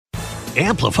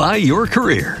Amplify your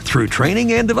career through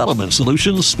training and development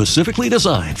solutions specifically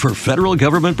designed for federal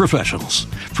government professionals.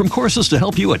 From courses to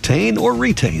help you attain or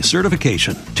retain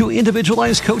certification, to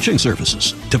individualized coaching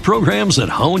services, to programs that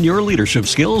hone your leadership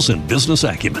skills and business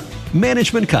acumen,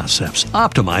 Management Concepts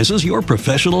optimizes your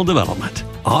professional development.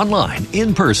 Online,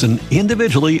 in person,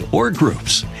 individually, or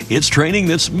groups, it's training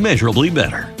that's measurably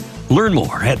better. Learn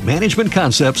more at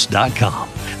managementconcepts.com.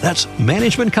 That's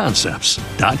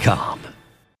managementconcepts.com.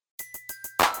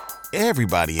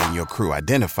 Everybody in your crew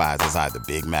identifies as either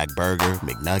Big Mac Burger,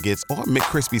 McNuggets, or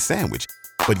McCrispy Sandwich.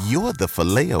 But you're the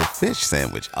Filet-O-Fish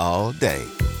Sandwich all day.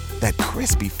 That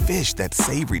crispy fish, that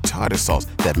savory tartar sauce,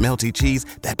 that melty cheese,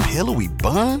 that pillowy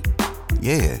bun.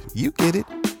 Yeah, you get it.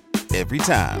 Every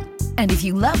time. And if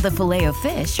you love the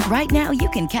Filet-O-Fish, right now you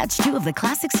can catch two of the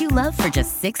classics you love for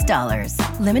just $6.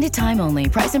 Limited time only.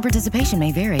 Price and participation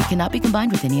may vary. Cannot be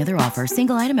combined with any other offer.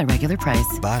 Single item at regular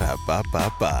price.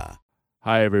 Ba-da-ba-ba-ba.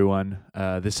 Hi, everyone.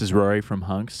 This is Rory from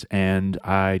Hunks, and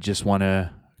I just want to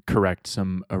correct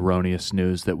some erroneous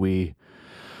news that we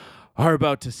are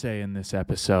about to say in this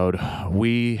episode.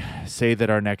 We say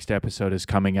that our next episode is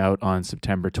coming out on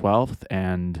September 12th,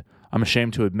 and I'm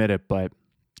ashamed to admit it, but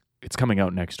it's coming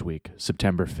out next week,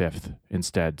 September 5th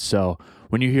instead. So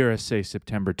when you hear us say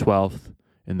September 12th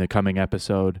in the coming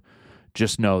episode,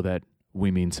 just know that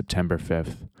we mean September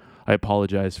 5th. I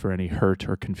apologize for any hurt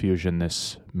or confusion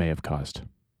this may have caused.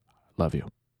 Love you.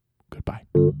 Goodbye.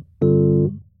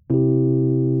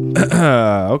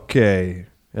 Okay.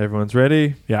 Everyone's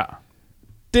ready? Yeah.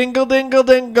 Dingle, dingle,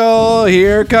 dingle.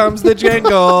 Here comes the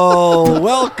jingle.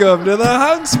 Welcome to the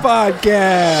Hunks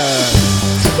Podcast.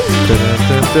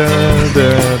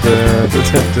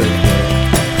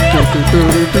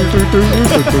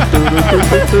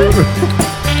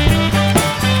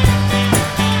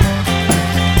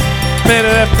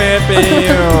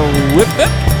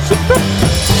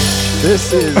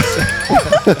 This is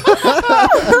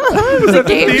it's a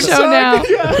game show now.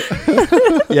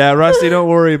 Yeah, Rusty, don't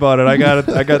worry about it. I got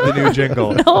the new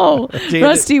jingle. No,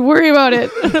 Rusty, worry about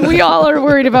it. We all are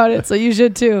worried about it, so you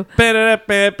should too.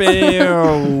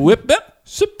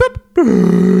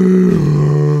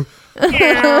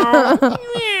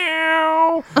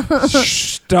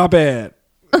 Stop it.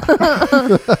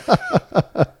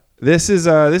 This is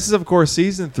of course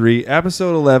season 3,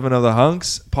 episode 11 of the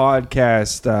Hunks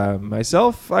Podcast.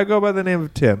 Myself, I go by the name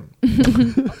of Tim.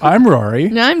 I'm Rory.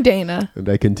 And I'm Dana. And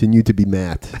I continue to be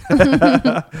Matt.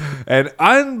 And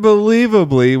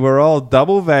unbelievably, we're all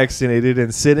double vaccinated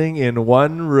and sitting in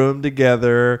one room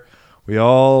together. We're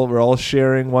all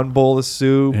sharing one bowl of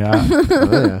soup. Yeah. Oh,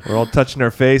 yeah. We're all touching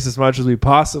our face as much as we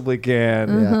possibly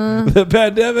can. Yeah. The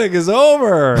pandemic is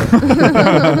over.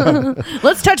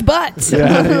 Let's touch butts.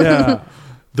 Yeah.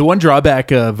 The one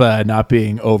drawback of not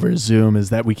being over Zoom is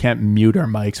that we can't mute our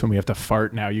mics when we have to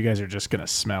fart now. You guys are just going to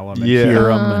smell them and hear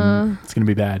them, and it's going to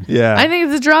be bad. Yeah. I think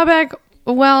it's a drawback.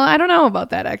 Well, I don't know about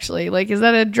that actually. Like, is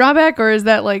that a drawback or is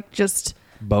that like just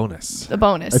bonus? a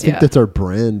bonus? I think that's our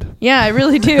brand. Yeah, I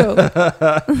really do.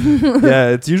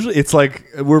 Yeah, it's like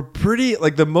we're pretty,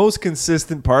 like, the most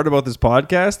consistent part about this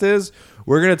podcast is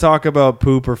we're going to talk about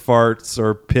poop or farts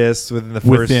or piss within the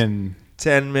first 10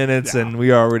 minutes, and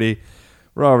we're already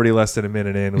less than a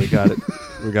minute in. We got it.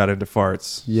 We got into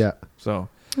farts. Yeah. So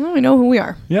Well, we know who we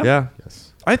are. yeah.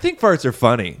 Yes. I think farts are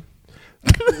funny.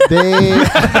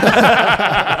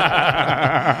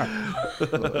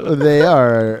 They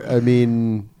are. I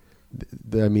mean,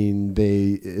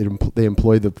 they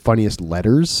employ the funniest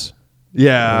letters.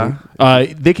 Yeah.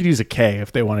 They could use a K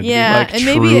if they wanted to be like and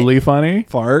maybe truly funny.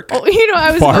 Fark. Oh,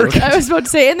 I was about to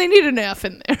say, and they need an F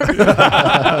in there.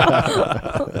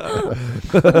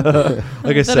 Like a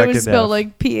That it second was spelled F.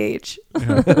 like PH.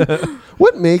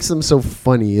 What makes them so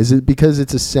funny? Is it because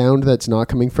it's a sound that's not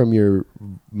coming from your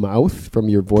mouth, from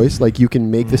your voice? Like you can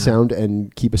make the sound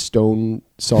and keep a stone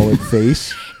solid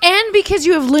face? And because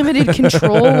you have limited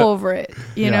control over it,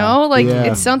 you know, like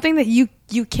it's something that you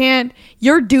can't,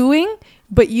 you're doing,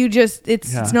 but you just,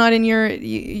 it's not in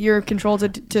your control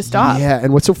to stop. Yeah.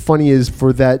 And what's so funny is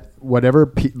for that,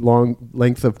 whatever long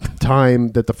length of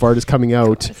time that the fart is coming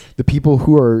out, the people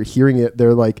who are hearing it,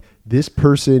 they're like, this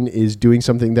person is doing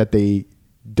something that they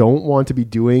don't want to be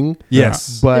doing.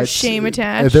 Yes. But There's shame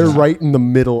attached. they're right in the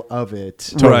middle of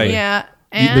it. Right. Yeah.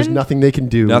 And There's nothing they can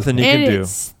do. Nothing you can do.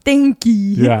 It's stinky.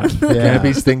 Yeah. Can't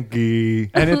be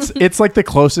stinky. And it's like the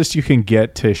closest you can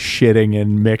get to shitting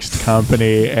in mixed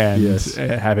company and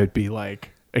have it be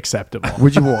like acceptable.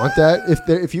 Would you want that?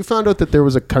 If you found out that there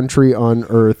was a country on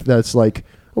Earth that's like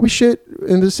we shit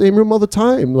in the same room all the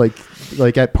time.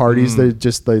 Like at parties,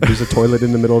 there's a toilet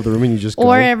in the middle of the room and you just go.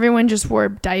 Or everyone just wore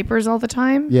diapers all the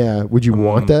time. Yeah. Would you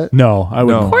want that? No, I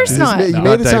wouldn't. Of course not. You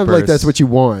made it sound like that's what you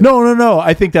want. No.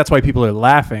 I think that's why people are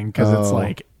laughing, because it's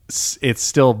like it's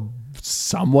still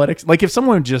somewhat like if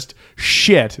someone just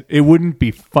shit, it wouldn't be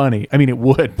funny. I mean, it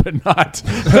would, but not.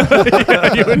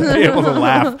 You wouldn't be able to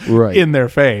laugh in their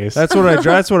face. That's what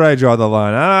I draw the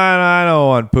line. I don't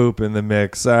want poop in the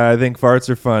mix. I think farts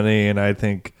are funny, and I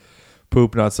think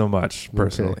poop not so much,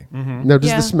 personally. Okay. Now,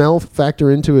 does the smell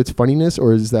factor into its funniness,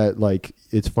 or is that like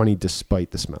it's funny despite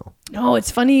the smell? No,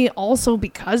 it's funny also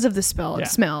because of the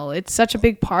smell. It's such a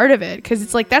big part of it, because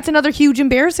it's like that's another huge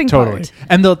embarrassing part.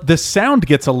 And the sound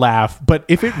gets a laugh, but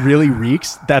if it really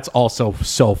reeks, that's also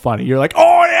so funny. You're like,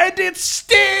 oh, and it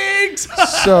stinks.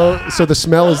 So the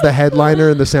smell is the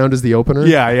headliner and the sound is the opener?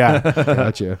 Yeah.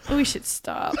 Gotcha. We should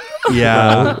stop.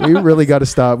 Yeah. We really got to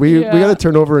stop. We got to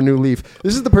turn over a new leaf.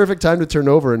 This is the perfect time to turn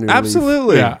over a new leaf.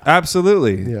 Absolutely. Yeah.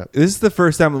 This is the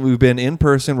first time that we've been in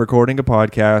person recording a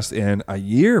podcast in a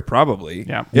year, probably.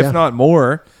 If not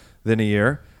more than a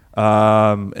year.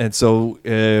 And so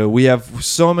we have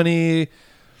so many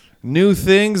new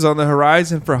things on the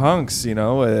horizon for Hunks. You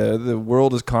know, the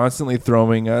world is constantly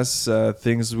throwing us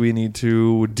things we need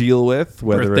to deal with,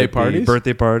 whether birthday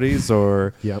parties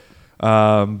or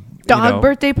dog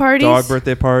birthday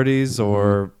parties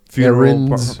or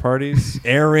funeral parties,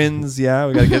 errands. Yeah,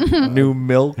 we gotta get new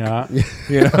milk.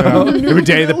 Every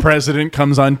day the president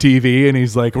comes on TV and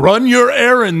he's like, "Run your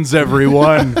errands,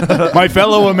 everyone, my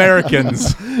fellow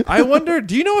Americans." I wonder,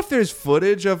 do you know if there's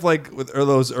footage of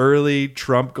those early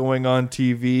Trump going on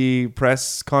TV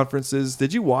press conferences?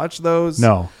 Did you watch those?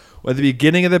 No. At the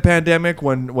beginning of the pandemic,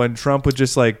 when Trump would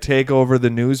just like take over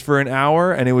the news for an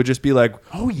hour, and it would just be like,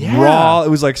 raw. It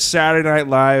was like Saturday Night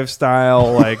Live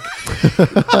style, like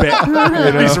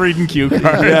he's reading cue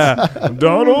cards. Yeah,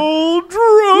 Donald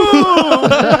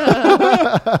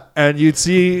Trump, and you'd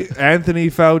see Dr.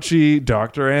 Anthony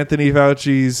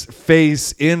Fauci's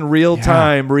face in real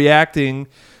time reacting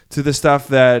to the stuff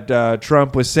that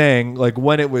Trump was saying, like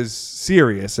when it was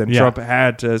serious and Trump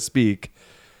had to speak.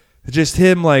 Just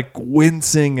him like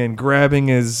wincing and grabbing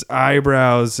his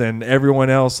eyebrows, and everyone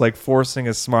else like forcing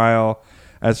a smile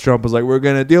as Trump was like, "We're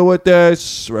going to deal with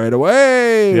this right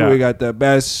away. We got the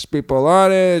best people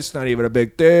on it. It's not even a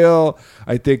big deal.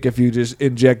 I think if you just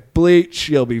inject bleach,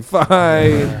 you'll be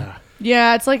fine."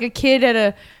 Yeah, it's like a kid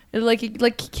at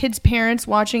like kids' parents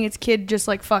watching its kid just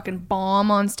like fucking bomb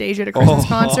on stage at a Christmas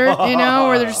concert, you know,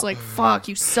 where they're just like, "Fuck,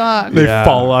 you suck." They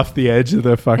fall off the edge of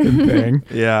the fucking thing.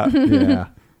 Yeah.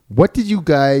 What did you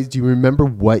guys, do you remember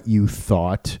what you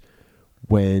thought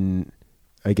when,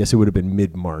 I guess it would have been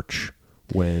mid-March,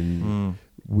 when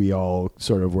we all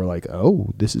sort of were like, oh,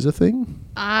 this is a thing?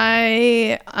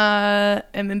 I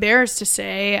am embarrassed to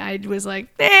say I was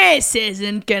like, this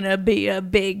isn't going to be a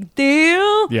big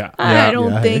deal. I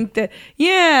don't think that,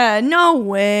 no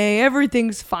way.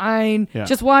 Everything's fine.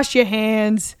 Just wash your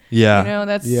hands. Yeah. You know,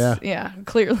 that's,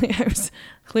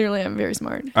 Clearly, I'm very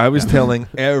smart. I was telling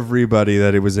everybody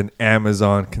that it was an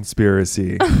Amazon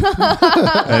conspiracy.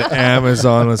 And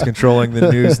Amazon was controlling the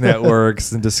news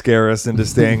networks and to scare us into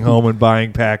staying home and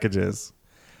buying packages.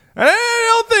 And I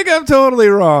don't think I'm totally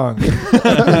wrong.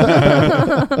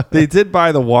 They did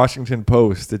buy the Washington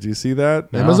Post. Did you see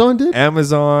that? No. Amazon did?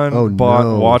 Amazon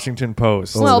bought Washington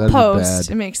Post. Well, Post.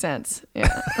 Bad. It makes sense.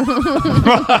 Yeah.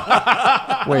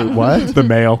 Wait, what? The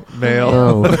mail.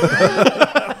 Oh.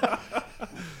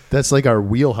 That's like our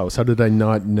wheelhouse. How did I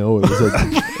not know it was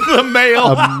the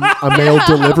mail? A mail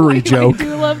delivery joke. I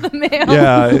do love the mail.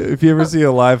 Yeah, if you ever see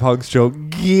a live Hunks joke,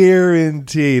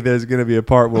 guarantee there's going to be a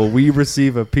part where we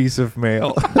receive a piece of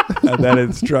mail and that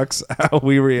instructs how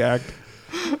we react.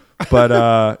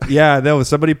 But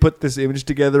somebody put this image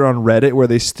together on Reddit where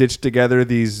they stitched together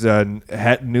these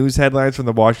news headlines from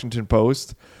the Washington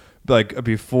Post. Like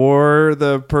before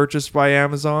the purchase by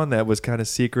Amazon, that was kind of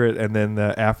secret, and then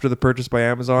after the purchase by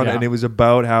Amazon, and it was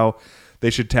about how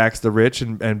they should tax the rich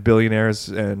and billionaires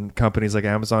and companies like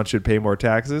Amazon should pay more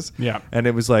taxes. Yeah. And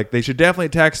it was like, they should definitely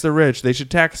tax the rich. They should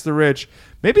tax the rich.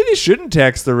 Maybe they shouldn't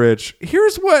tax the rich.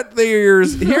 Here's why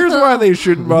they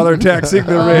shouldn't bother taxing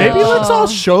the rich. Maybe let's all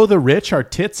show the rich our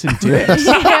tits and dicks.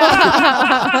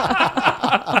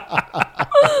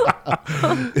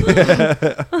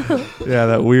 Yeah,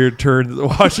 that weird turn that the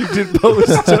Washington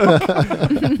Post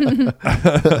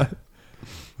took.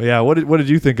 Yeah, what did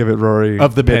you think of it, Rory?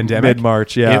 Of the pandemic?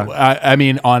 Mid-March, yeah. I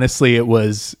mean, honestly,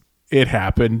 it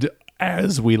happened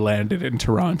as we landed in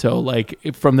Toronto.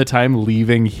 Like from the time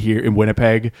leaving here in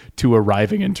Winnipeg to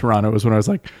arriving in Toronto was when I was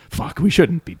like, fuck, we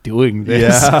shouldn't be doing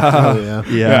this.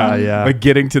 Yeah. Like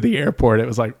getting to the airport, it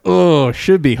was like, oh,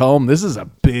 should be home. This is a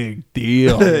big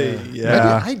deal.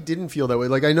 I didn't feel that way.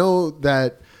 Like I know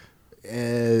that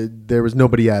there was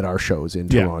nobody at our shows in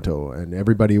Toronto, and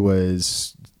everybody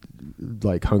was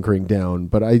like hunkering down.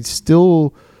 But I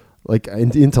still, like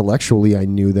intellectually, I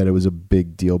knew that it was a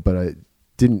big deal, but I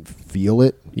didn't feel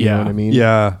it. You know what I mean?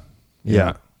 Yeah.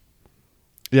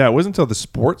 It wasn't until the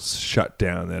sports shut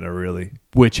down that I really,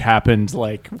 which happened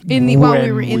like while we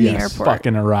were in the airport.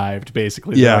 Fucking arrived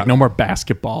basically. They're like, no more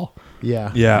basketball.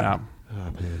 Yeah. Oh,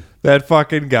 man. That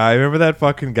fucking guy. Remember that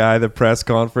fucking guy? The press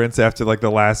conference after like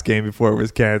the last game before it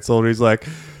was canceled. He's like,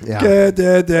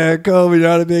 COVID,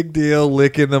 not a big deal.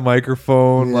 Licking the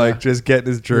microphone, like just getting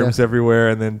his germs everywhere,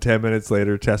 and then 10 minutes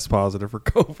later, test positive for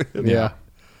COVID.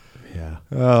 Yeah.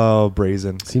 Oh,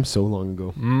 brazen. Seems so long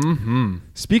ago. Mm-hmm.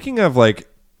 Speaking of like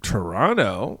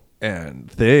Toronto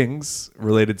and things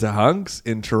related to Hunks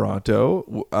in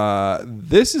Toronto,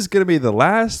 this is going to be the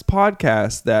last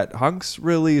podcast that Hunks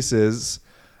releases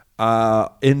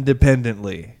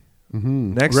independently.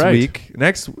 Next week.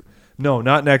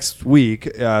 Not next week.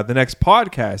 The next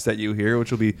podcast that you hear,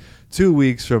 which will be 2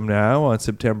 weeks from now on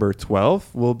September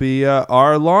 12th, will be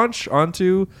our launch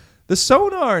onto the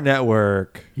Sonar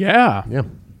Network. Yeah.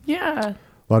 A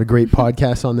lot of great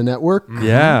podcasts on the network.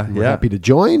 We're happy to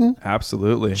join.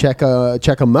 Absolutely. Check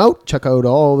them out. Check out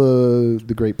all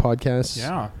the great podcasts.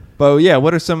 Yeah. But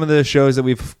what are some of the shows that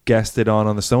we've guested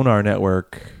on the Sonar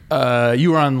Network?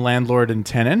 You were on Landlord and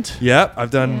Tenant. Yep,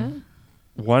 I've done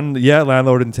one. Yeah,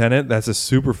 Landlord and Tenant. That's a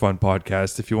super fun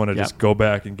podcast. If you want to just go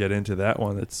back and get into that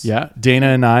one, it's Dana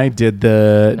and I did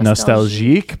the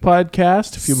Nostalgique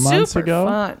podcast a few months ago.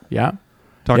 Fun. Yeah,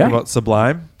 talking about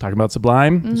Sublime.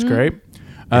 It's great.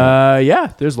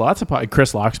 There's lots of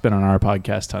Chris Locke's been on our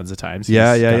podcast tons of times. He's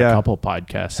got a couple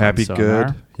podcasts. Happy on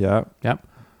Good. Sonar. Yep.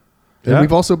 And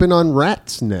we've also been on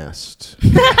Rat's Nest.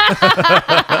 That's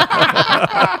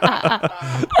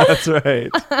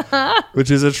right. Which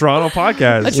is a Toronto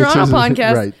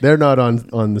podcast. Right. They're not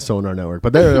on the Sonar Network,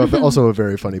 but they're also a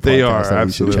very funny podcast. They are, that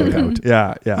absolutely. We should check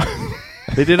out. Yeah.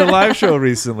 They did a live show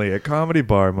recently at Comedy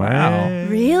Bar. Man.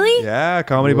 Really? Yeah,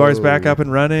 Comedy Bar's back up and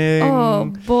running.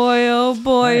 Oh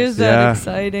boy, is that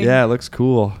exciting. Yeah, it looks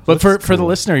cool. But for the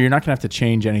listener, you're not going to have to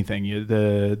change anything.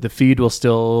 The feed will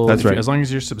still... That's right. As long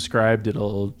as you're subscribed,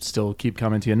 it'll still keep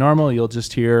coming to you normal. You'll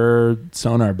just hear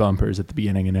Sonar bumpers at the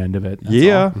beginning and end of it.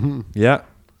 That's all.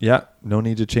 Yeah. No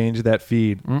need to change that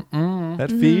feed. That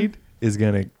feed is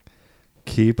going to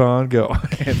keep on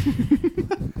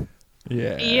going.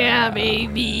 Yeah,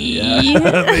 baby.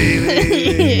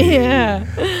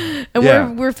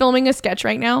 And we're filming a sketch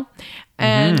right now,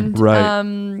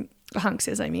 and Hunks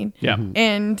is, I mean,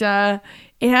 and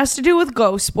it has to do with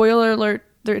ghosts. Spoiler alert: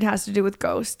 it has to do with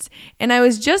ghosts. And I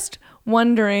was just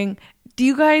wondering,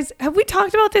 have we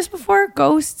talked about this before?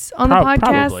 Ghosts on the podcast,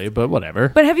 probably, but whatever.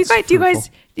 But have you guys?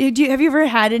 Have you ever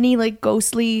had any like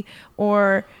ghostly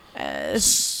or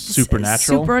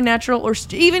supernatural or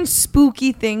even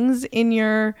spooky things in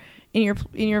your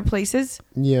places?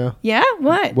 Yeah.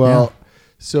 What? Well,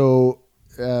 so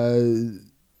I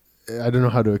don't know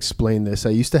how to explain this.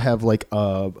 I used to have like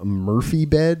a Murphy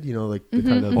bed, like the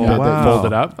kind of bed that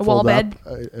folded up, a wall bed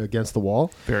against the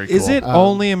wall. Very cool. Is it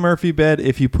only a Murphy bed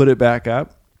if you put it back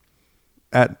up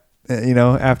at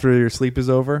after your sleep is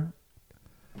over?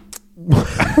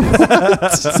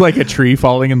 It's like a tree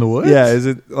falling in the woods. Yeah, is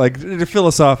it like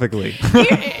philosophically?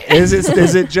 is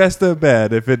it just a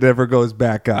bed if it never goes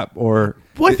back up, or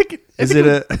is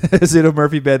it a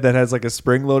Murphy bed that has like a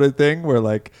spring loaded thing where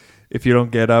like if you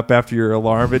don't get up after your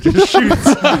alarm, it just shoots?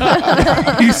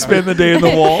 You spend the day in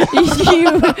the wall.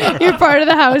 You're part of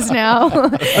the house now.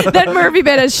 That Murphy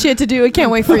bed has shit to do. I can't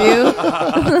wait for you.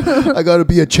 I got to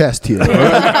be a chest here.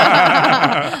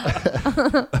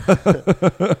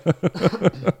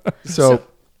 So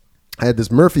I had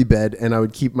this Murphy bed, and I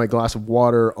would keep my glass of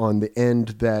water on the end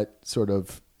that sort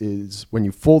of is, when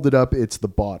you fold it up, it's the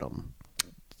bottom.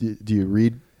 Do you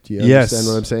understand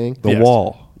what I'm saying? The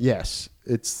wall. Yes.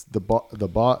 It's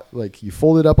like you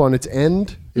fold it up on its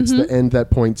end. It's the end that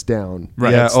points down.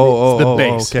 Right. Yeah. The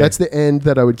base. Okay. That's the end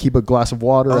that I would keep a glass of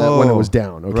water at when it was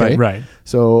down. Okay. Right.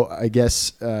 So I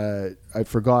guess I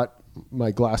forgot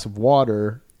my glass of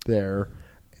water there,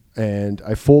 and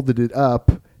I folded it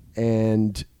up,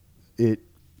 and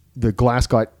the glass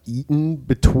got eaten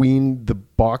between the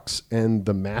box and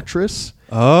the mattress.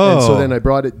 Oh. And so then I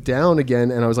brought it down again,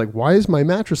 and I was like, why is my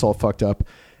mattress all fucked up?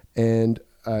 And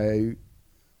I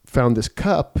found this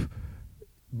cup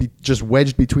just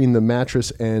wedged between the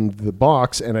mattress and the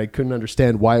box, and I couldn't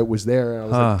understand why it was there. And I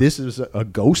was like, "This is a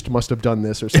ghost must have done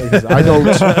this or something." I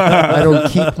don't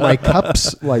keep my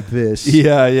cups like this.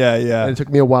 Yeah. And it took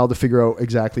me a while to figure out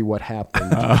exactly what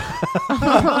happened. So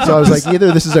I was like,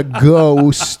 either this is a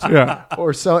ghost,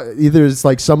 or either it's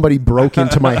like somebody broke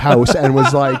into my house and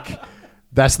was like,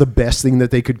 that's the best thing that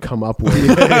they could come up with.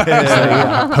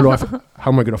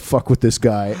 How am I going to fuck with this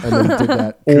guy? And then did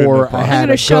that. Or I had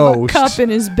a shove ghost. a cup in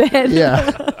his bed.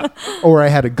 Yeah. Or I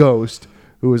had a ghost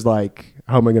who was like,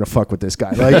 how am I going to fuck with this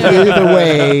guy? Like, either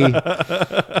way.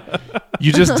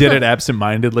 You just did it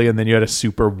absentmindedly, and then you had a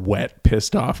super wet,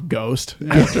 pissed off ghost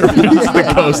afterwards.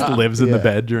 The ghost lives in the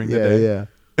bed during the day. Yeah.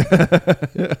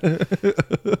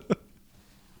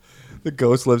 The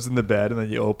ghost lives in the bed, and then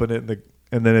you open it,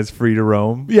 and then it's free to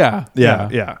roam. Yeah.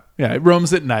 Yeah. It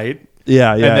roams at night.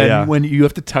 Yeah. And then when you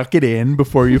have to tuck it in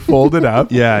before you fold it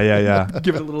up. Yeah.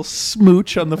 Give it a little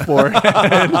smooch on the forehead.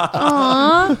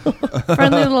 Aww.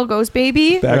 Friendly little ghost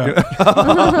baby.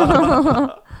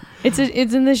 It's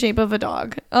in the shape of a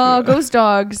dog. Ghost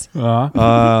dogs.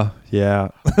 Yeah.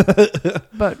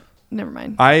 But never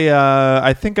mind.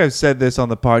 I think I've said this on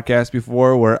the podcast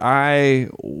before, where I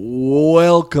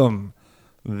welcome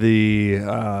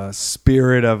the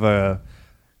spirit of a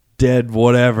dead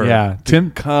whatever. Yeah,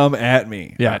 Tim, come at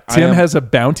me. Yeah, Tim has a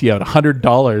bounty out,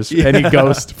 $100. Any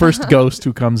first ghost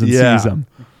who comes and sees him.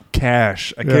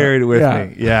 Cash. I carried it with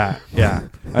me. Yeah.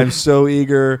 I'm so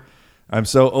eager. I'm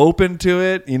so open to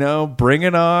it. Bring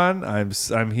it on.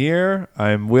 I'm here.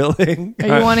 I'm willing.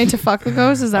 Are you wanting to fuck the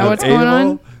ghost? Is that what's going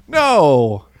on?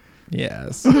 No.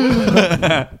 Yes.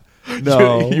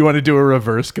 No. You want to do a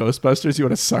reverse Ghostbusters? You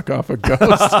want to suck off a ghost?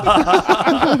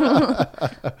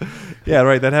 Yeah,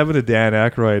 right. That happened to Dan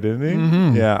Aykroyd, didn't he?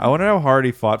 Mm-hmm. Yeah. I wonder how hard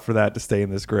he fought for that to stay in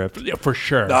the script. Yeah, for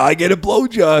sure. I get a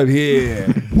blowjob here.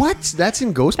 What? That's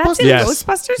in Ghostbusters? That's in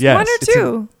Ghostbusters? Yes. 1 or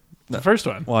 2? The first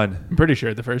one. I'm pretty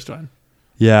sure the first one.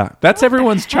 Yeah. That's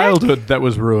everyone's childhood that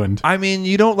was ruined. I mean,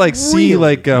 you don't see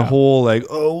like a whole like,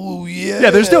 oh yeah.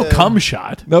 Yeah, there's no cum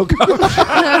shot. No cum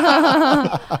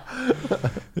shot.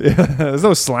 Yeah, there's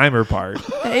no Slimer part.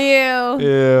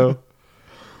 Ew.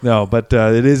 No, but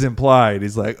it is implied.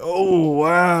 He's like, oh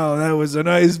wow, that was a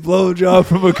nice blowjob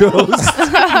from a ghost.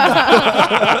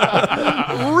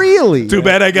 Really? Too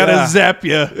bad I gotta zap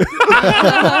you.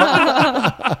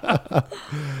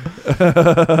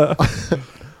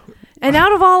 And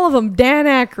out of all of them, Dan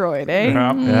Aykroyd, eh?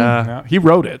 Yeah. He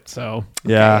wrote it, so.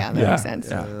 Yeah, that makes sense.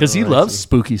 Because he loves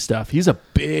spooky stuff. He's a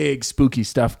big spooky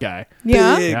stuff guy.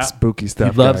 Yeah. Big spooky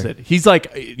stuff. He loves it. He's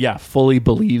like, fully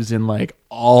believes in like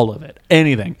all of it.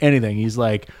 Anything. He's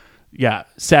like,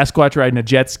 Sasquatch riding a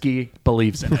jet ski,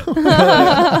 believes in it.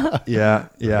 Yeah.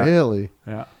 Really?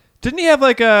 Yeah. Didn't he have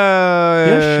like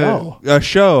a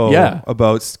show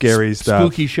about scary stuff?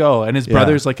 Spooky show. And his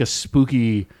brother's like a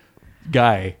spooky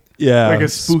guy. Yeah. Like a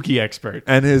spooky expert.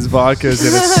 And his vodka's in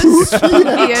a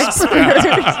Spooky expert.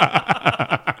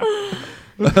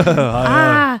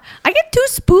 I get too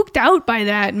spooked out by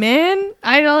that, man.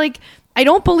 I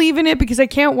don't believe in it because I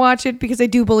can't watch it because I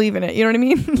do believe in it. You know what I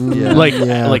mean?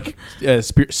 Yeah.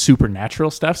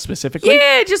 Supernatural stuff specifically?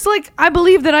 Yeah, just like I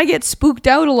believe that I get spooked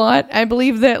out a lot. I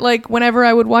believe that like whenever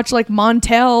I would watch like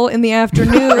Montel in the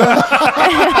afternoon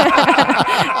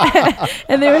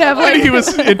and they would have like When he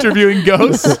was interviewing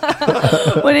ghosts.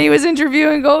 when he was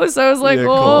interviewing ghosts, I was like,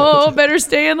 better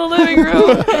stay in the living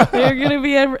room. They're going to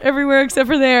be everywhere except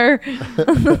for there.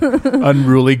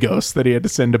 Unruly ghosts that he had to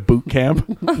send to boot camp.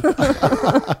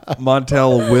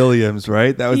 Montel Williams,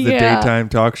 right? That was the daytime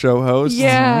talk show host.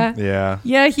 Yeah. Yeah.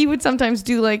 Yeah, he would sometimes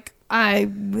do like I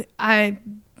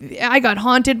got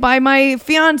haunted by my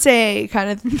fiance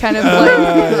kind of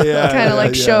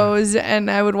like shows, and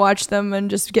I would watch them and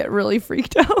just get really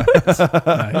freaked out.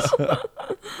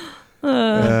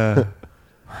 Nice.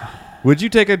 Would you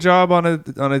take a job on a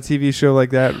TV show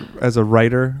like that as a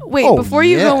writer? Wait, before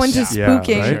you go into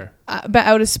spooking, right? but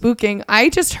out of spooking, I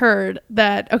just heard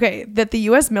that the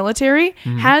U.S. military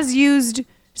has used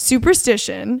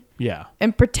superstition,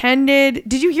 and pretended.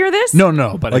 Did you hear this?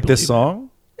 No, but like this song.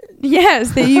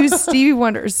 Yes, they use Stevie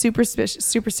Wonder's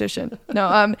superstition.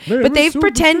 No, but they've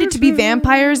pretended to be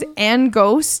vampires and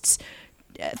ghosts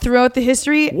throughout the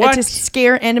history to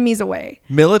scare enemies away.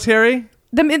 Military.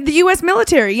 The U.S.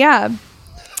 military, yeah.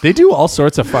 They do all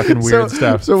sorts of fucking weird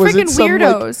stuff. So was Freaking it some,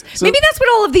 weirdos. like, Maybe that's what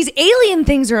all of these alien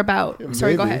things are about.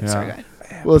 Sorry, go ahead. Yeah. Sorry, go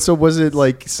ahead. Well, so was it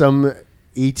like some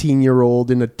 18-year-old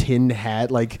in a tin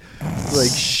hat, like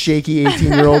shaky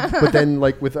 18-year-old, but then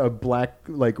like with a black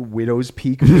like widow's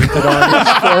peak painted on his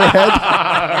forehead?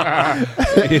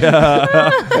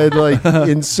 And like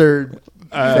insert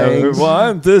I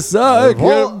want to suck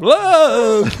your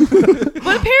blood.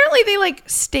 But apparently they like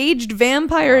staged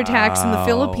vampire attacks in the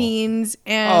Philippines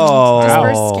and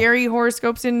dispersed scary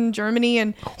horoscopes in Germany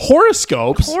and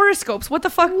horoscopes. What the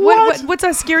fuck? What's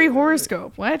a scary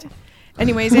horoscope? What?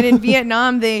 Anyways, and in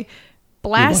Vietnam they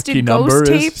blasted ghost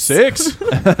tapes. 6.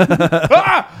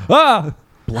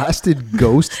 Blasted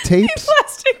ghost tapes?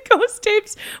 Blasted ghost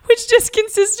tapes, which just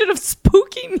consisted of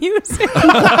spooky music.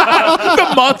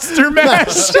 The Monster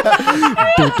Mash.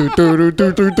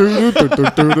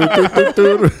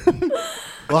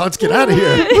 Well, let's get out of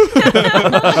here.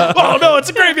 Oh no, it's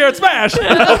a graveyard smash.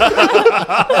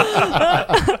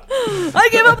 I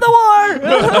give up the war.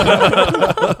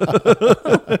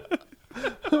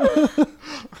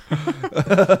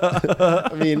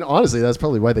 I mean, honestly, that's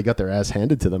probably why they got their ass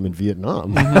handed to them in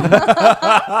Vietnam. They're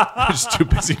just too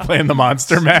busy playing the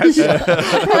Monster Mash.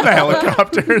 The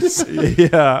helicopters.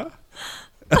 Yeah.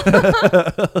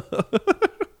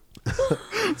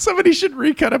 Somebody should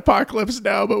recut Apocalypse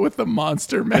Now, but with the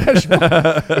Monster Mash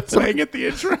playing at the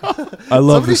intro. I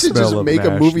love Somebody the should smell just of make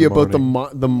a mash movie in the about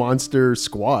morning. the Monster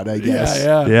Squad, I guess.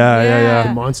 Yeah.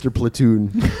 The Monster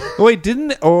Platoon. Wait,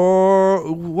 didn't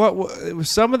or what?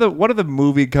 One of the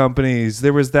movie companies,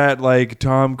 there was that like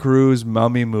Tom Cruise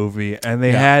Mummy movie, and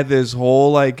they had this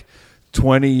whole like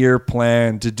 20-year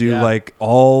plan to do like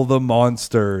all the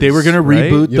monsters. They were going to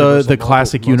reboot Universal the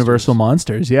classic Monsters. Universal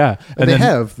Monsters, yeah. And they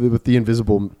have with the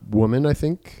Invisible Woman, I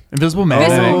think. Invisible Man.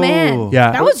 Invisible Man.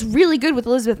 Yeah. That was really good with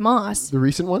Elizabeth Moss. The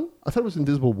recent one? I thought it was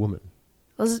Invisible Woman.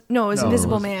 No, it was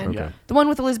Invisible Man. okay. The one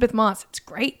with Elizabeth Moss. It's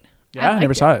great. Yeah, I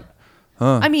never saw it.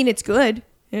 I mean, it's good,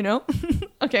 you know?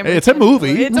 Okay. It's a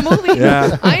movie. It's a movie.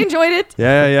 Yeah. I enjoyed it.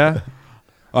 Yeah.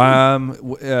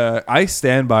 I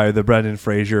stand by the Brendan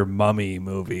Fraser Mummy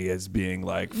movie as being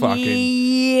like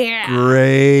fucking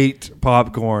great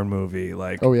popcorn movie.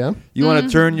 Like, Oh, yeah? you want to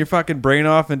turn your fucking brain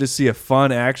off and just see a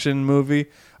fun action movie?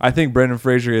 I think Brendan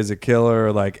Fraser is a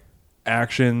killer like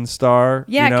action star.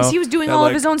 Yeah, because he was doing all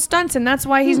of his own stunts, and that's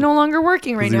why he's no longer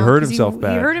working right 'Cause he now. hurt 'cause himself He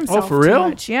bad. hurt himself for real? too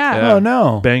much. Yeah. Oh,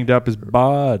 no. Banged up his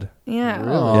bod. Yeah.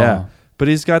 Oh. Yeah. But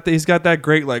he's got that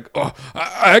great like, oh,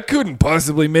 I couldn't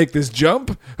possibly make this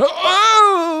jump.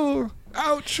 Oh,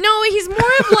 ouch. No, he's more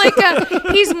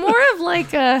of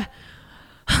like a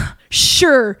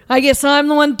sure, I guess I'm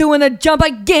the one doing the jump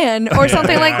again or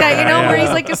something like that, you know, where he's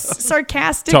like a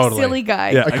sarcastic, silly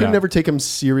guy. Yeah. I could never take him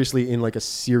seriously in like a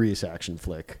serious action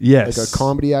flick. Yes. Like a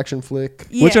comedy action flick.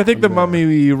 Which I think the Yeah.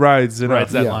 Mummy rides that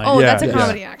line. Oh, Yeah, that's a yeah.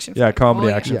 comedy action Yeah, flick. comedy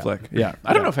Oh, action yeah. flick. Yeah.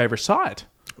 I don't know if I ever saw it.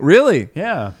 Really?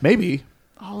 Yeah, maybe.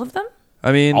 All of them?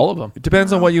 I mean, All of them. It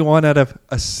depends on what you want out of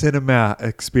a cinema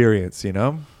experience, you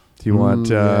know? Do you want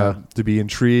to be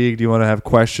intrigued? Do you want to have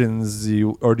questions?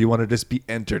 Or do you want to just be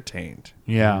entertained?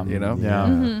 Yeah. You know? Yeah.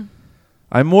 Mm-hmm.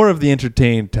 I'm more of the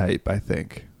entertained type, I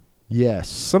think. Yes.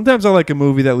 Sometimes I like a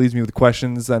movie that leaves me with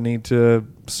questions I need to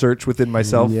search within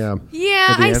myself. Yeah.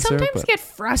 Yeah, for the I answer, sometimes but- get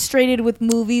frustrated with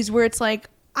movies where it's like,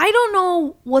 I don't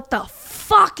know what the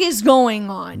fuck is going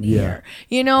on here.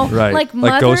 You know? Right. Like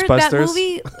Like Mother, that Ghostbusters?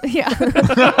 movie. Yeah.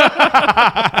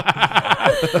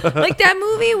 Like that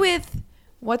movie with,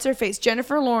 what's her face?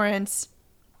 Jennifer Lawrence.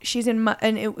 She's in,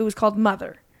 and it was called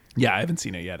Mother. Yeah, I haven't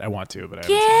seen it yet. I want to, but I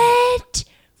haven't seen it. Get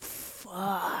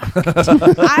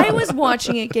fucked. I was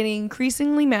watching it getting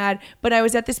increasingly mad, but I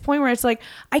was at this point where it's like,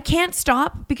 I can't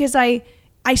stop because I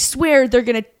swear they're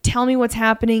going to tell me what's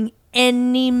happening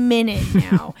any minute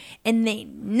now. And they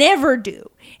never do.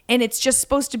 And it's just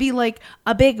supposed to be like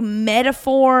a big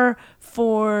metaphor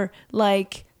for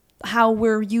like how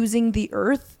we're using the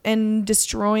earth and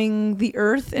destroying the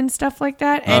earth and stuff like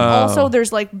that. And also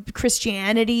there's like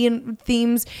Christianity and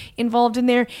themes involved in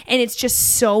there. And it's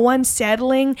just so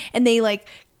unsettling. And they like,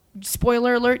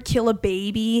 spoiler alert, kill a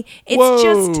baby.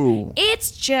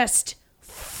 It's just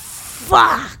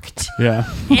fucked. Yeah.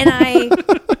 And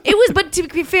but to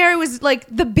be fair, it was like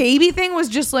the baby thing was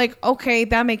just like, okay,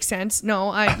 that makes sense.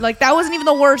 No, that wasn't even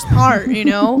the worst part, you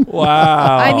know?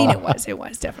 Wow. I mean, it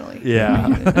was definitely. Yeah.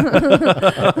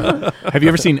 Have you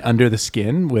ever seen Under the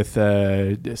Skin with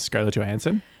Scarlett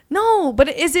Johansson? No, but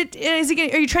is it,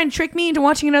 are you trying to trick me into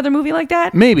watching another movie like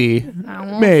that? Maybe. won't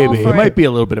fall Maybe. for It might it. be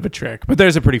a little bit of a trick, but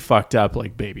there's a pretty fucked up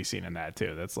like baby scene in that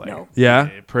too. That's like Yeah.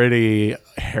 pretty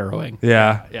harrowing.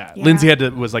 Yeah. Yeah. Yeah. Lindsay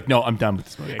was like, no, I'm done with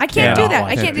this movie. I can't do cannot that.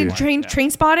 watch I can't it do anymore.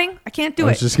 train spotting. I can't do I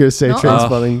it. was just going to say No.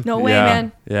 Trainspotting. No way, Yeah.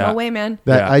 man. Yeah. No way, man.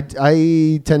 That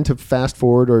I tend to fast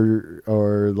forward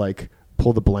or like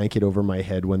pull the blanket over my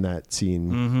head when that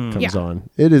scene comes Yeah. on.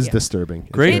 It is Yeah. disturbing.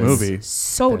 Great It's movie.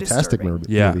 So Fantastic disturbing. movie.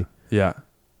 Yeah. Yeah.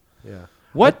 Yeah.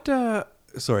 What?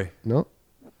 Sorry. No.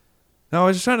 No, I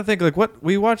was just trying to think like what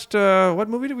we watched. What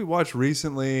movie did we watch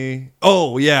recently?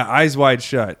 Oh yeah, Eyes Wide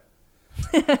Shut.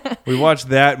 We watched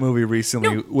that movie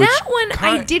recently. No, which that one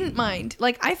I didn't mind.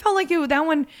 Like I felt like that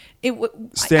one.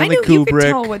 Stanley I knew you could Kubrick.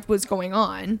 tell what was going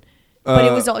on, but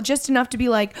it was all just enough to be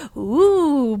like,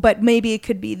 ooh, but maybe it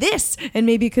could be this, and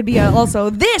maybe it could be also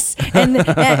this, and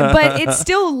but it's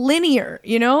still linear.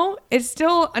 You know, it's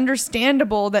still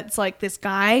understandable. That's like this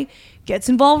guy gets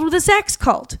involved with a sex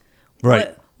cult.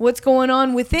 Right. What's going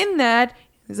on within that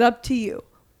is up to you.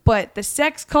 But the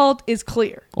sex cult is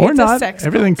clear. Or it's not. A sex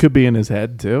Everything cult. could be in his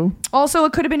head too. Also,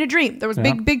 it could have been a dream. There was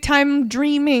Yeah. big time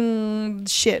dreaming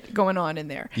shit going on in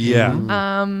there. Yeah.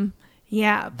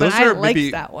 Yeah, but Those I are liked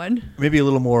maybe- that one. Maybe a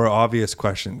little more obvious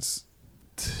questions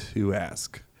to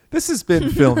ask. This has been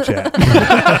Film Chat. That's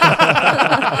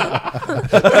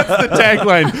the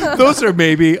tagline. Those are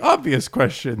maybe obvious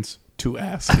questions to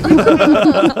ask.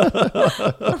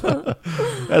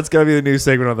 That's gotta be the new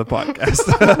segment on the podcast.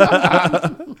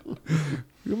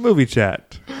 Movie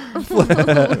chat.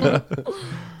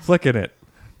 Flicking it.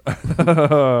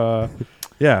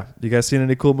 Yeah. You guys seen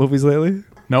any cool movies lately?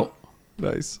 Nope.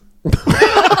 Nice.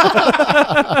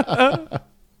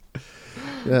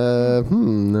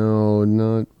 No,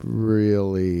 not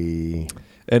really.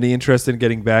 Any interest in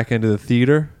getting back into the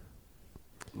theater?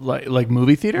 Like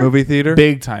movie theater? Movie theater?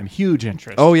 Big time. Huge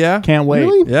interest. Oh, yeah? Can't wait.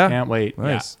 Really? Yeah. Can't wait.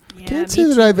 Nice. Yeah, Can't me say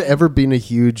that too. I've ever been a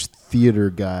huge theater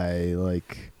guy.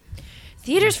 Like,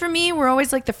 Theaters for me were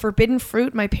always like the forbidden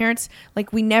fruit. My parents,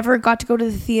 like, we never got to go to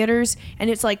the theaters,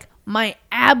 and it's like my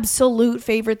absolute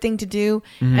favorite thing to do.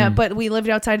 But we lived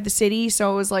outside of the city,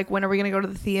 so it was like, when are we going to go to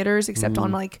the theaters? Except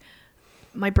on like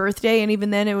my birthday, and even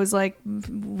then it was like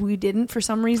we didn't for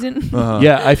some reason.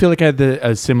 Yeah, I feel like I had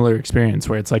a similar experience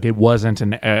where it's like it wasn't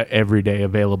an everyday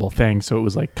available thing, so it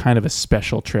was like kind of a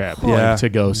special trip Yeah. to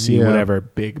go see Yeah. whatever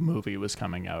big movie was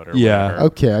coming out. Or Yeah. whatever.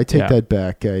 okay, I take Yeah. that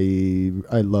back.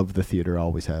 I love the theater.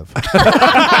 Always have.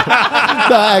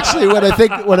 No, actually, when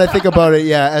I think about it,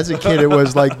 yeah, as a kid, it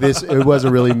was like this. It was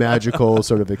a really magical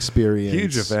sort of experience.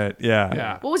 Huge event. Yeah.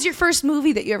 Yeah. What was your first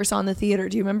movie that you ever saw in the theater?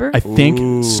 Do you remember? I think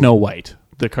Ooh. Snow White,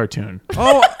 the cartoon.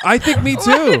 Oh, I think me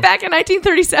too. Back in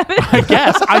 1937. I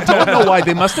guess. I don't know why.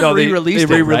 They must have No, they re-released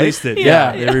they it, re-released right? it.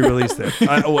 Yeah. They re-released it.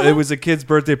 It was a kid's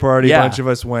birthday party. Yeah. A bunch of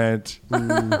us went.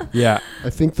 Yeah. I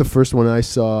think the first one I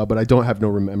saw, but I don't have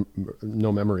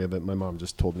no memory of it. My mom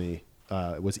just told me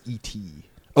it was E.T.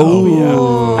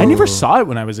 Oh, yeah. I never saw it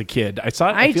when I was a kid. I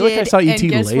feel like I saw and E.T.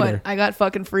 guess later. what? I got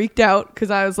fucking freaked out because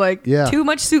I was like, Yeah. too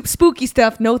much spooky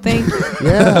stuff. No thank you.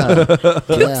 Yeah,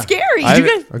 Too scary.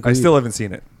 I still haven't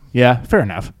seen it. Yeah, fair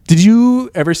enough. Did you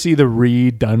ever see the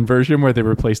redone version where they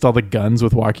replaced all the guns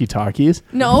with walkie-talkies?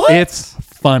 No. It's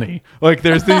funny. Like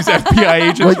there's these FBI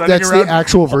agents like running that's around. the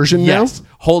actual version Yes. now.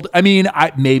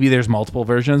 Maybe there's multiple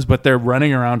versions, but they're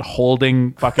running around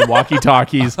holding fucking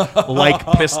walkie-talkies like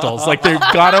pistols. Like they've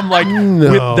got them like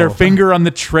with their finger on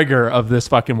the trigger of this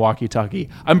fucking walkie-talkie.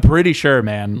 I'm pretty sure,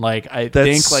 man. Like I That's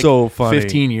think like so funny.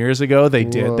 15 years ago they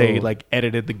Whoa. like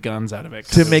edited the guns out of it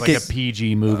 'cause To it was make like it- a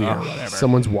PG movie or whatever.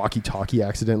 Someone's walkie-talkie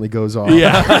accidentally goes off.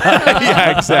 Yeah,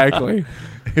 yeah, exactly.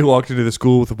 He walked into the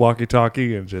school with a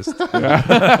walkie-talkie and just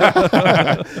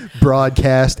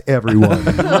Broadcast everyone.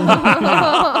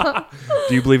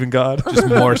 do you believe in God? Just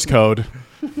Morse code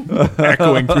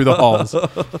echoing through the halls.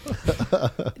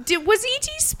 Was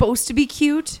E.T. supposed to be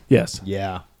cute? Yes.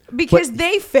 Yeah. Because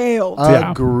they failed.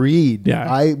 Yeah. Agreed.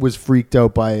 Yeah. I was freaked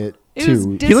out by it It was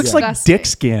too. He looks like Disgusting. dick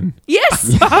skin.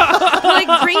 Yes.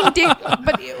 Like green dick.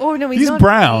 But no, he's not.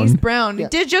 brown. He's brown. Yeah.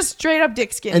 Did just straight up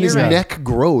dick skin. And You're his right. neck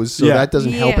grows, so Yeah. that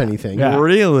doesn't help Yeah. anything. Yeah.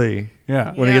 Really?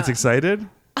 Yeah. When he gets Yeah. excited?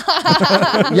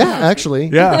 Yeah, actually.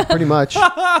 Yeah. Pretty much.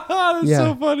 That's Yeah.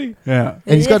 so funny. Yeah.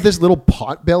 And he's got this little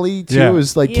pot belly too. Yeah.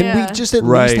 It's like, can Yeah. we just at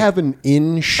Right. least have an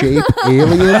in-shape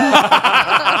alien?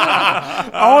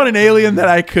 I want an alien that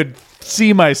I could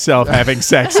see myself having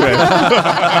sex with.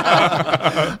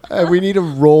 We need a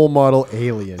role model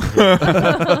alien. here.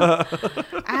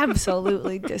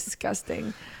 Absolutely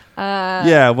disgusting.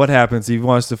 Yeah, what happens? He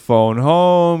wants to phone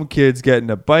home. Kids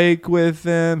getting a bike with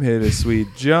him. Hit a sweet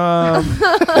jump.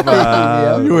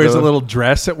 He wears a little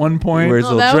dress at one point. Wears a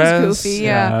Oh, little that dress. was goofy.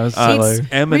 Yeah. that was Eats silly.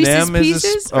 Reese's M&M is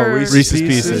Pieces a or- Reese's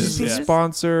Pieces. Pieces.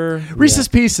 sponsor. Reese's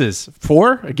Pieces.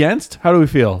 For? Against? How do we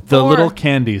feel? The For. little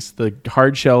candies. The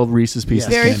hard shell Reese's Pieces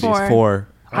Very candies. for. Four.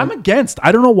 I'm against.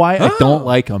 I don't know why I don't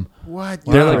like them. What?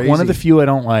 They're You're like one of the crazy. few I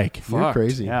don't like. You're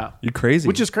crazy. Yeah. You crazy?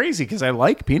 Which is crazy because I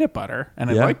like peanut butter and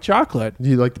I Yeah. like chocolate. Do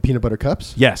you like the peanut butter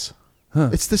cups? Yes.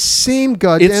 It's the same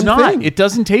goddamn It's not. thing. It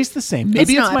doesn't taste the same.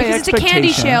 Maybe it's not, my because expectation. it's a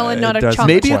candy shell and not a chocolate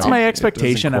Maybe shell. it's my It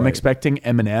expectation. doesn't I'm quite. expecting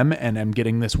M&M, and I'm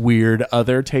getting this weird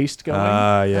other taste going.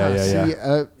 Yeah. See,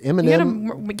 M&M. You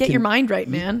gotta get your mind right,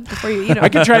 man, before you eat them. I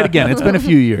can try it again. It's been a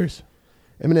few years.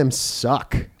 M&M's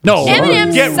suck. No,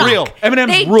 M&Ms get suck. real.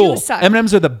 M&M's They do rule. suck.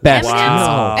 M&Ms are the best.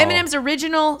 M&M's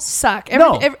original suck.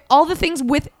 No. All the things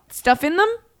with stuff in them.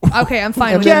 Okay, I'm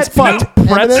fine with M&M's that. Get fucked.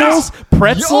 Pretzels.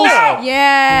 Pretzels.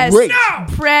 Yes. Great.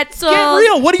 Pretzels. Get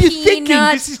real. What are you thinking?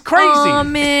 peanuts, This is crazy.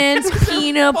 Almonds,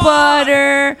 peanut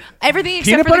butter, everything except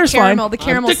Peanut for the butter's caramel. fine. The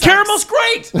caramel. The sucks. caramel's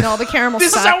great. No, the caramel.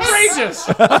 This is sucks.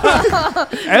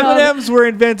 outrageous. M&Ms were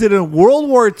invented in World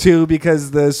War II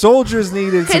because the soldiers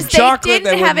needed some Because they chocolate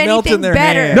that didn't would have melt in anything their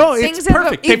better. hands. No, it's Things have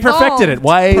perfect. They perfected it. evolved.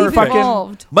 Why They've fucking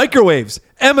evolved. Microwaves,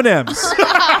 M&Ms,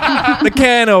 the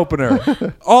can opener,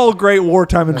 all great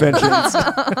wartime inventions.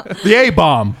 the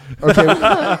A-bomb?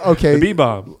 Okay. The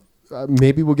B-bomb.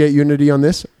 Maybe we'll get unity on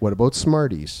this. What about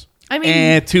Smarties? I mean,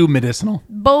 And too medicinal.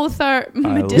 both are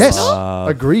medicinal. Yes,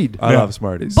 agreed. I love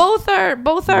Smarties. Both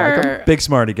are. Big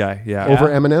Smartie guy. Yeah. Over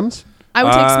M&M's. I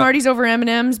would take Smarties over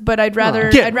M&Ms, but I'd rather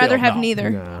Get have real, no.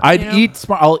 neither. I'd You know? eat.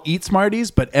 I'll eat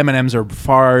Smarties, but M&Ms are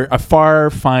a far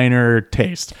finer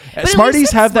taste. at Smarties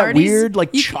least have that Smarties, weird, like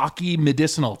you- chalky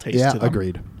medicinal taste. Yeah, to them.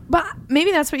 agreed. But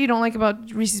maybe that's what you don't like about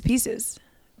Reese's Pieces.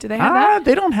 Do they have that?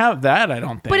 They don't have that. I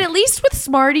don't think. But at least with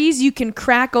Smarties, you can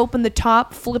crack open the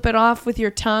top, flip it off with your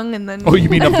tongue, and then. Oh, you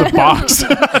mean of the box?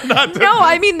 No,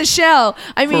 I mean the shell.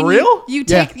 I mean, real? You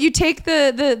take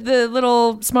the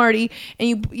little Smartie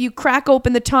and you crack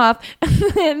open the top,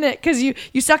 and because you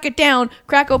suck it down,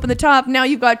 crack open the top. Now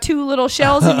you've got two little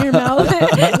shells in your mouth.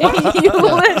 And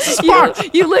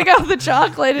you lick off the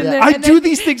chocolate, and then I do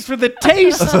these things for the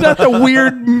taste, not the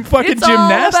weird fucking it's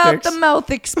gymnastics. all about the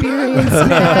mouth experience,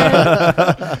 man.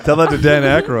 Tell that to Dan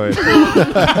Aykroyd.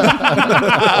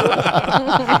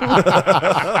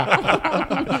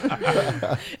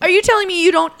 Are you telling me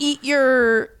you don't eat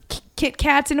your Kit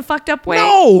Kats in a fucked up way?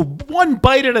 No, one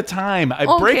bite at a time.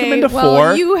 I break them into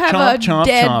four. You have chomp, a chomp,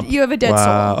 dead. chomp. You have a dead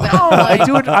Wow. soul. No, I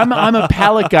do it. I'm a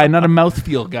palate guy, not a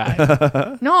mouthfeel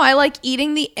guy. No, I like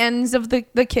eating the ends of the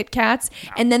Kit Kats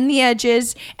and then the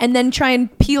edges, and then try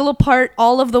and peel apart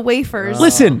all of the wafers.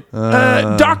 Listen,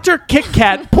 Dr. Kit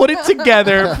Kat put it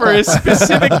together for a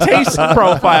specific taste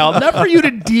profile, not for you to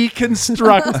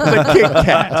deconstruct the Kit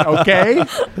Kat, okay?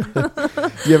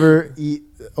 Do you ever eat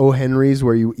O. Henry's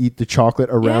where you eat the chocolate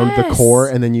around the Yes. core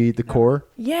and then you eat the core?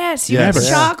 Yes, you Yes. get the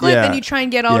chocolate, Yeah. then you try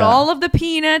and get out Yeah. all of the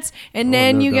peanuts, and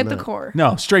then never you get done the that. core.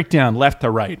 No, straight down, left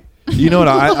to right. You know what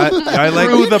I like?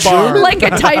 Through the bar. Like a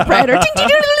typewriter. Ting, ting,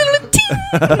 ting, ting, ting.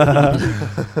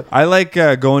 I like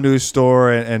going to a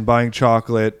store and buying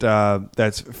chocolate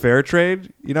that's fair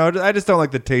trade. You know, I just don't like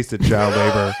the taste of child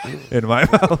labor in my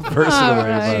mouth personally.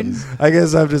 Alright. But I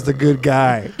guess I'm just a good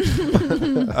guy.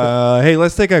 Hey,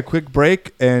 let's take a quick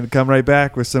break and come right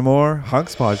back with some more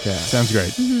Hunks Podcast. Sounds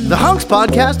great. The Hunks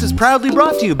Podcast is proudly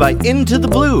brought to you by Into the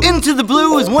Blue. Into the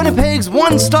Blue is Winnipeg's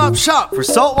one-stop shop for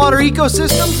saltwater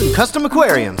ecosystems and custom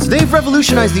aquariums. They've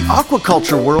revolutionized the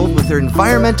aquaculture world with their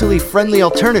environmentally friendly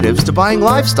alternatives to buying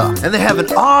livestock. And they have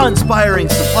an awe-inspiring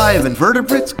supply of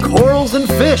invertebrates, corals, and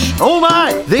fish. Oh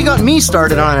my! They got me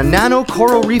started on a nano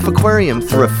coral reef aquarium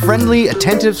through a friendly,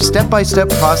 attentive, step-by-step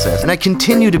process, and I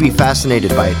continue to be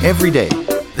fascinated by it every day.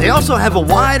 They also have a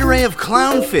wide array of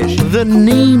clownfish, the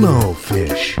Nemo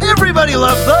fish. Everybody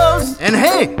loves those! And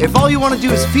hey, if all you want to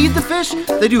do is feed the fish,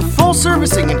 they do full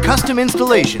servicing and custom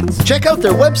installations. Check out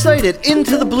their website at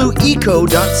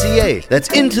intotheblueeco.ca. That's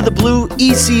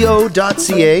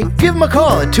intotheblueeco.ca. Give them a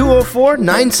call at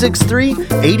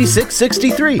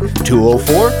 204-963-8663.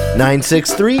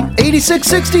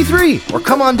 204-963-8663. Or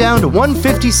come on down to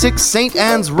 156 St.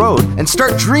 Anne's Road and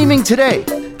start dreaming today.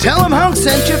 Tell them Hunk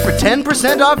sent you for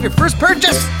 10% off your first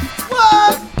purchase.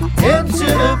 What? Into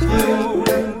the blue.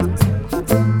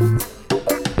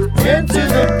 Into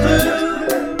the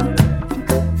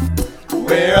blue.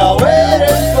 We're all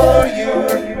waiting for you.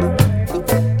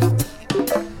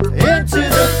 Into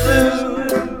the blue.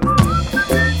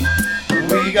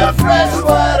 We got fresh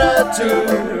water too.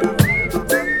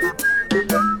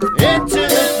 Into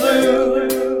the blue.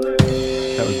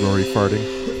 That was Rory farting.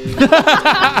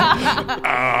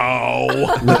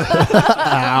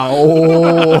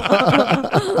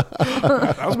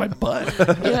 That was my butt.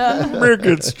 Yeah.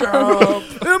 Good job.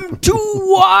 I'm too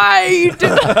wide.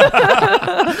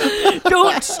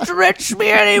 Don't stretch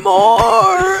me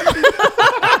anymore.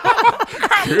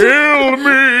 Kill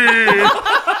me!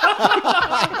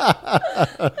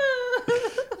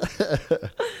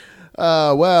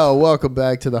 Well, welcome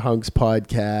back to the Hunks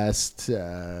Podcast.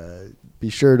 Be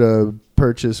sure to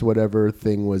purchase whatever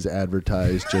thing was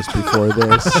advertised just before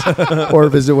this, or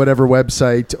visit whatever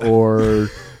website, or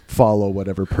follow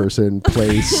whatever person,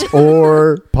 place,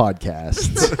 or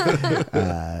podcasts.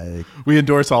 We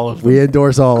endorse all of them. We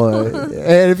endorse all of it.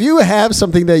 And if you have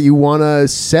something that you want to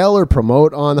sell or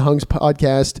promote on the Hunks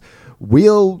podcast, we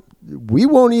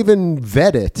won't even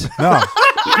vet it. No.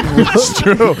 It's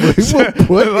true. We will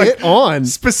put it on.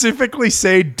 Specifically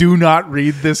say, do not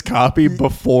read this copy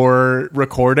before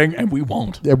recording, and we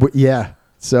won't. Yeah.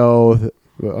 So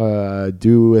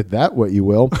do with that what you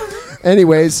will.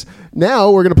 Anyways,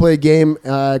 now we're going to play a game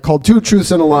called Two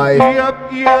Truths and a Lie.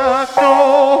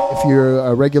 If you're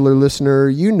a regular listener,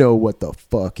 you know what the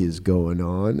fuck is going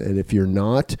on. And if you're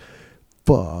not,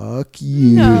 fuck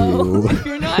you. No, if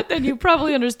you're not, then you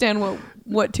probably understand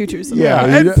what Two Truths and a Lie. Yeah,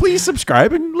 and please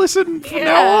subscribe and listen from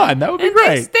now on. That would be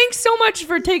great. Thanks so much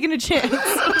for taking a chance.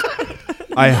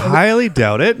 I highly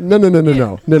doubt it. No.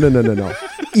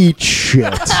 Eat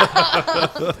shit.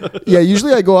 Yeah,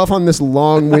 usually I go off on this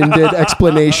long-winded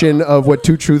explanation of what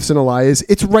Two Truths and a Lie is.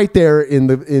 It's right there in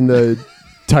the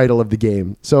title of the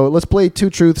game. So let's play Two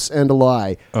Truths and a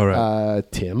Lie. All right.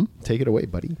 Tim, take it away,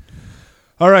 buddy.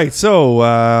 All right, so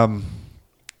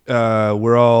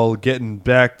we're all getting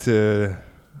back to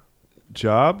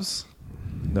jobs?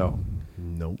 No.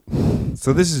 Nope.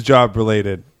 So this is job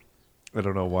related. I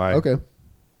don't know why. Okay.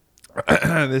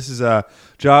 This is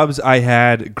jobs I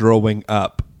had growing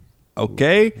up.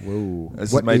 Okay? Whoa.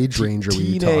 This What is my age range are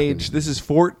we talking? This is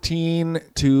 14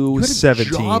 to You had a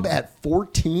 17. job at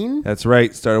 14? That's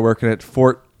right. Started working at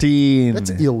 14.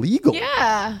 That's illegal.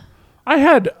 Yeah.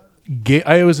 I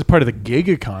was a part of the gig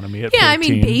economy at 14. I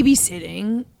mean,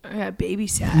 babysitting.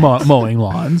 Babysat. Mowing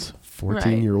lawns.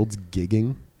 14-year-olds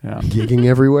gigging. Yeah. Gigging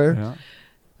everywhere. Yeah.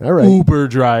 All right. Uber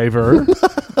driver.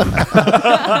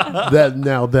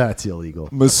 Now that's illegal.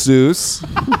 Masseuse.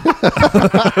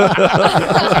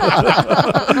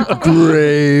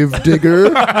 Grave digger.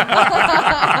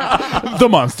 The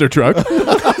monster truck.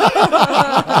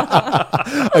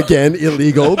 Again,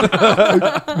 illegal.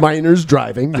 Minors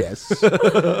driving, yes. All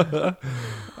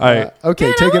right. Okay,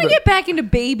 Man, I take want to it. get back into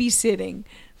babysitting.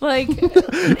 Like,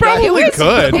 you probably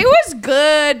could. It was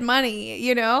good money,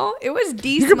 you know? It was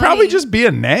decent You could probably money. just be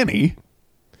a nanny.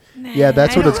 Yeah,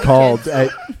 that's what it's called.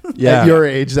 At your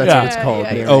age, that's what it's called.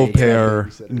 Yeah, Au pair,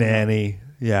 nanny.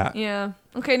 Yeah. Yeah.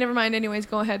 Okay, never mind. Anyways,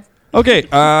 go ahead. Okay.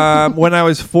 When I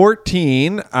was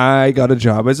 14, I got a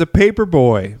job as a paper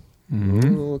boy.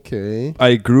 Okay.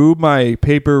 I grew my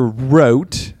paper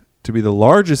route to be the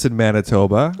largest in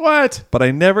Manitoba. What? But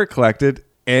I never collected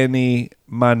any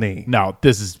money. No,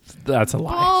 that's a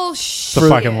lie. Bullshit. It's a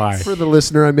fucking lie. For the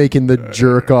listener, I'm making the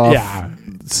jerk off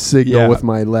signal with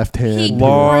my left hand. He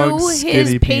Long, grew skinny his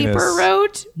paper penis.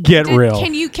 route. Get real.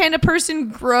 Can a person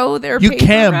grow their You paper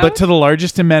can, route? but to the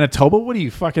largest in Manitoba, what are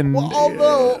you fucking? Well,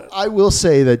 although I will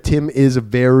say that Tim is a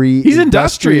very He's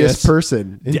industrious industrious.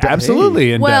 person.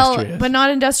 Absolutely well, industrious. but not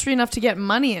industrious enough to get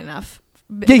money enough.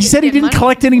 Yeah, he said he didn't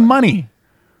collect any money.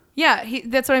 Yeah,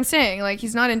 that's what I'm saying. Like,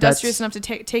 he's not industrious enough to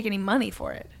take any money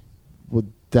for it. Well,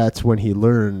 that's when he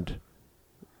learned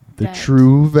the That.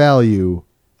 true value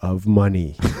of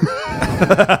money.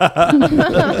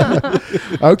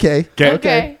 Okay.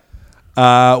 Okay.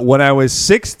 When I was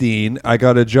 16, I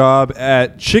got a job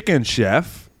at Chicken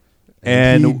Chef.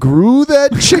 And he grew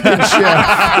that chicken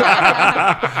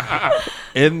chef.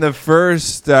 in the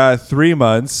first 3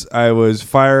 months, I was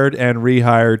fired and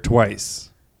rehired twice.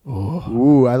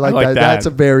 Ooh, I like that. That's a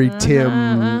very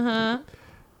Tim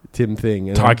thing.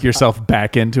 And Talk yourself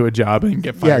back into a job and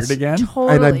get fired again.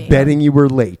 Totally. And I'm betting you were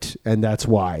late, and that's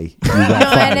why you got No,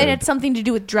 fired. and it had something to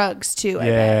do with drugs too. I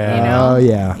bet, Yeah. you know? Oh,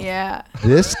 yeah. Yeah.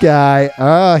 This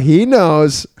guy, he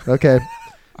knows. Okay.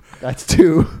 That's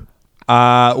two.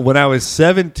 When I was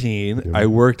 17, I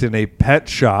worked in a pet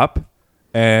shop,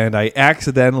 and I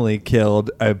accidentally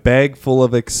killed a bag full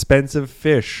of expensive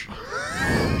fish.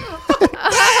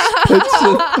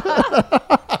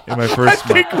 In my first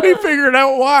month. think we figured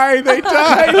out why they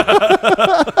died.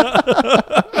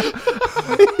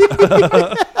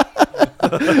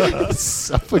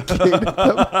 Suffocated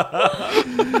them.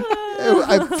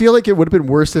 I feel like it would have been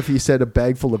worse if he said a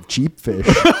bag full of cheap fish.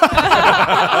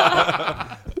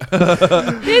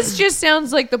 This just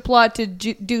sounds like the plot to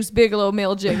Deuce Bigelow,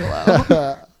 Male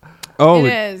Gigolo. Oh,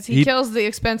 It is. He kills the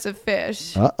expensive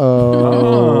fish.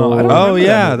 Oh,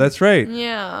 yeah, that's right.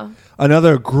 Yeah.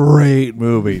 Another great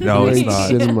movie. No, it's Great not.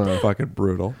 cinema. Fucking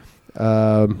brutal. These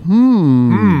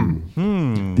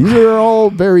are all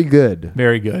very good.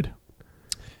 Very good.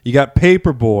 You got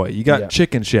Paper Boy. You got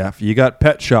Chicken Chef. You got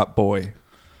Pet Shop Boy.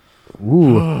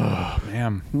 Ooh,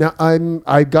 man. Now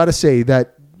I gotta say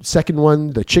that second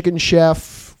one, the chicken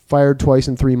chef, fired twice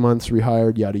in 3 months,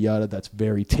 rehired, yada yada. That's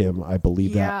very Tim. I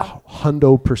believe that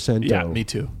 100%. Yeah, me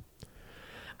too.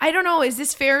 I don't know. Is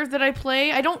this fair that I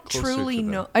play? I don't truly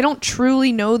know. I don't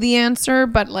truly know the answer,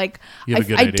 but like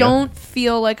I don't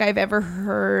feel like I've ever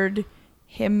heard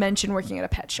him mention working at a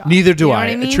pet shop. Neither do you know I.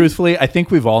 What I mean? Truthfully, I think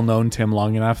we've all known Tim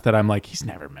long enough that I'm like, he's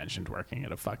never mentioned working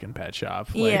at a fucking pet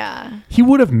shop. Like, yeah. He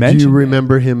would have mentioned. Do you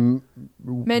remember him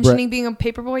mentioning being a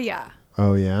paperboy? Yeah.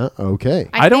 Oh yeah. Okay.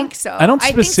 I think so. I don't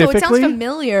specifically. It sounds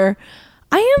familiar.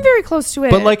 I am very close to it.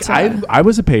 But like I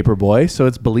was a paperboy, so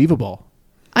it's believable.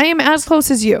 I am as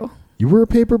close as you. You were a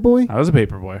paperboy? I was a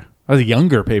paperboy. I was a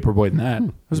younger paperboy than that.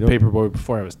 I was a paperboy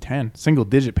before I was 10. Single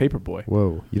digit paperboy.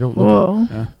 Whoa. You don't Whoa.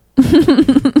 Yeah.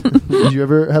 Did you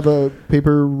ever have a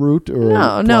paper route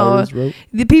or no? Route?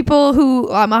 The people who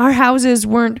our houses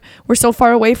were so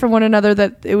far away from one another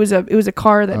that it was a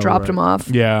car that dropped them off.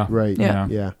 Yeah. Right.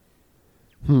 Yeah.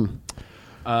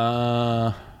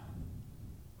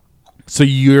 So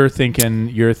you're thinking.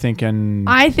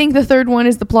 I think the third one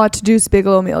is the plot to Deuce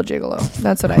Bigalow, Male Gigolo.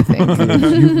 That's what I think.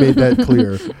 You've made that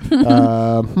clear.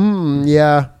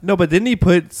 Yeah. No, but didn't he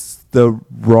put the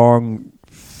wrong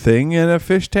thing in a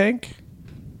fish tank?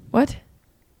 What?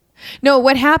 No,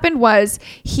 what happened was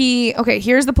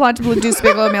here's the plot to Deuce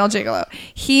Bigalow, Male Gigolo.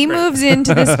 He moves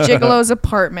into this gigolo's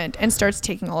apartment and starts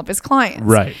taking all of his clients.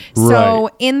 Right.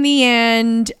 So in the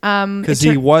end, because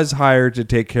he was hired to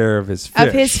take care of his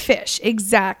fish.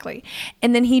 Exactly.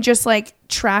 And then he just like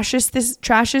trashes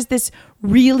this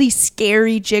really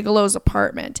scary gigolo's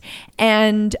apartment,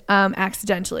 and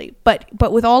accidentally, but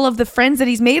with all of the friends that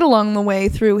he's made along the way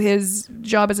through his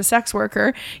job as a sex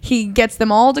worker, he gets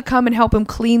them all to come and help him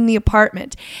clean the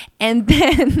apartment. And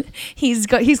then he's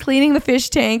cleaning the fish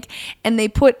tank, and they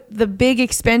put the big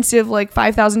expensive like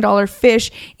 $5,000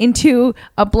 fish into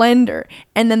a blender,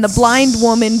 and then the blind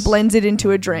woman blends it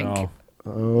into a drink. Oh.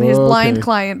 His blind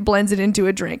client blends it into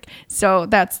a drink. So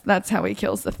that's how he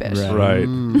kills the fish. Right.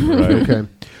 Okay.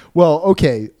 Well,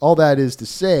 okay. All that is to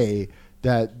say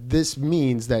that this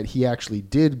means that he actually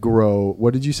did grow.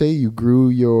 What did you say? You grew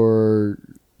your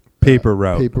paper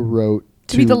route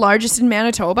to be the largest in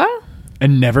Manitoba,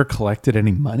 and never collected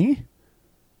any money.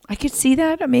 I could see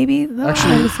that maybe.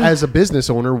 Actually, as a business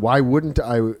owner, why wouldn't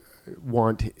I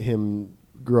want him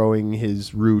growing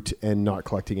his root and not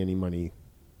collecting any money?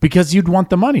 Because you'd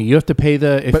want the money. You have to pay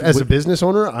but as a business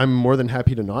owner, I'm more than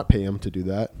happy to not pay him to do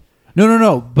that.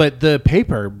 No. But the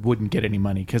paper wouldn't get any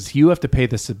money because you have to pay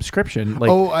the subscription. Like,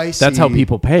 I see. That's how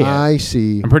people pay it. I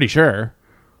see. I'm pretty sure.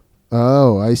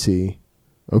 Oh, I see.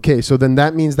 Okay, so then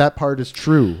that means that part is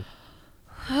true.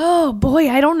 Oh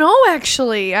boy, I don't know.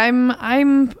 Actually,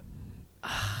 I'm.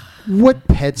 What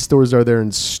pet stores are there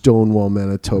in Stonewall,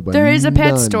 Manitoba? There is a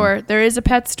pet None. store. There is a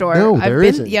pet store. No, there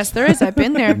isn't. Yes, there is. I've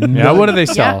been there. Yeah, what do they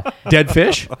sell? Dead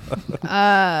fish?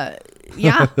 Yeah.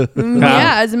 Yeah,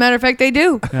 as a matter of fact, they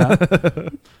do. Yeah.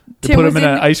 They put them in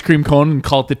an ice cream cone and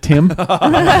call it the Tim.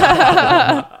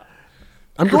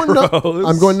 I'm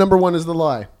going number one is the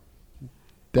lie.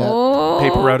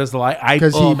 Paper route is the lie. I'm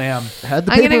going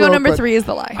to go number 3 is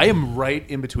the lie. I am right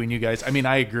in between you guys. I mean,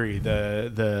 I agree.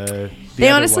 They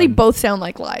honestly both sound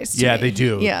like lies to Yeah, me. they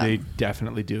do. Yeah. They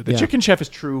definitely do. The chicken chef is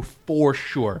true for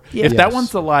sure. Yeah. If that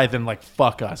one's the lie, then like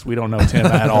fuck us. We don't know Tim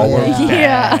at all. We're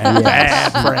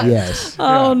bad friends. Yes.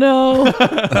 Oh no.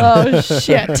 Oh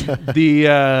shit.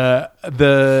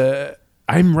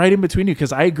 I'm right in between you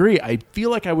because I agree. I feel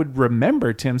like I would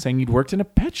remember Tim saying you'd worked in a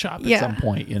pet shop at some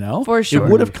point, you know? For sure. It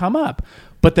would have come up.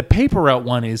 But the paper route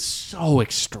one is so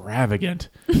extravagant.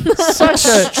 Such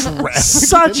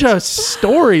a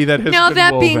story that has Now been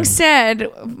that woven. being said,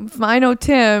 I know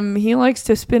Tim, he likes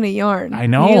to spin a yarn. I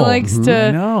know. He likes to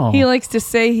I know. He likes to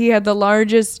say he had the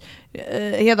largest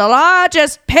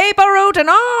paper route in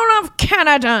all of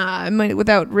Canada, I mean,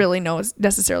 without really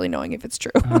necessarily knowing if it's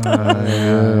true.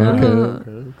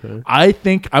 Okay. I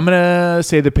think I'm going to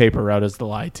say the paper route is the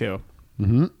lie too.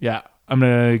 Mm-hmm. Yeah. I'm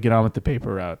going to get on with the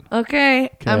paper route. Okay.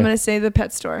 I'm going to say the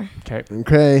pet store.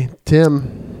 Okay.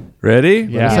 Tim. Ready?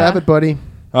 Let's have it, buddy.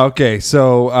 Okay.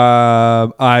 So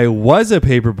I was a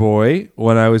paper boy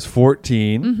when I was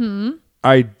 14. Mm-hmm.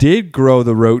 I did grow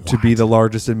the route to be the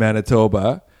largest in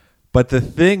Manitoba. But the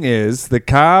thing is, the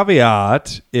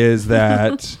caveat is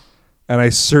that, and I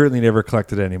certainly never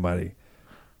collected any money.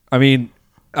 I mean,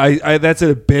 I that's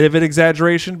a bit of an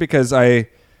exaggeration because I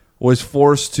was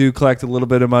forced to collect a little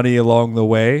bit of money along the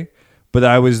way, but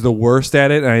I was the worst at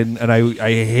it, and I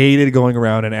hated going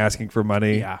around and asking for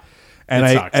money. Yeah, and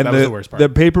that was the worst part. The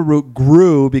paper route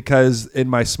grew because in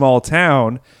my small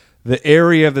town, the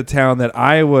area of the town that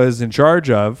I was in charge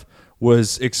of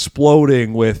was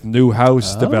exploding with new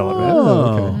house development.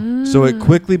 Okay. So it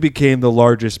quickly became the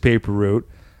largest paper route.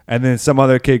 And then some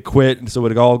other kid quit, and so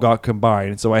it all got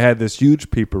combined. So I had this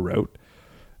huge paper route.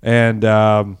 And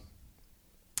I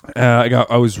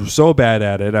was so bad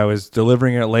at it. I was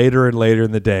delivering it later and later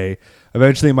in the day.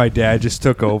 Eventually, my dad just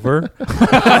took over.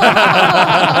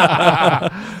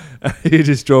 He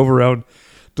just drove around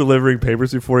delivering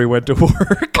papers before he went to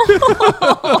work.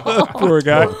 Poor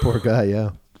guy. Poor guy,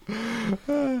 yeah.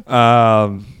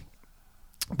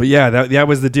 But yeah, that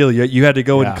was the deal. You had to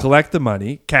go and collect the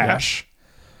money, cash,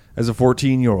 as a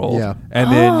 14-year-old. Yeah.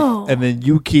 And then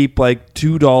you keep like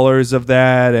 $2 of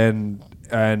that, and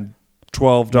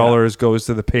 $12 goes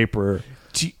to the paper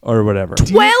or whatever.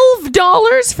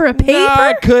 $12 for a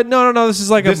paper? No. This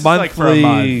is like This a is monthly. like for a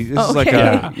month. This is like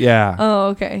a Oh,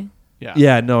 okay.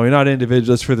 Yeah, no, you're not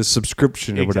individual. It's for the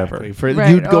subscription or whatever. You'd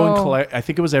go and collect. I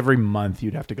think it was every month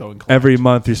you'd have to go and collect. Every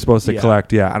month you're supposed to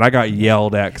collect, and I got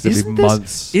yelled at because it'd be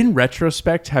months. In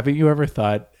retrospect, haven't you ever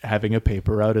thought having a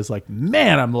paper route is like,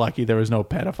 man, I'm lucky there was no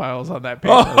pedophiles on that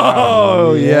paper route.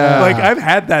 Oh, yeah. Like, I've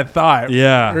had that thought.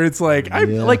 Yeah. Where it's like,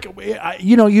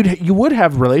 you would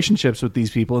have relationships with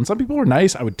these people, and some people were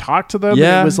nice. I would talk to them.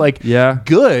 Yeah. And it was like,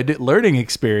 good learning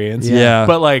experience. Yeah.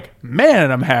 But like,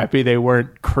 man, I'm happy they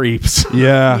weren't creeps.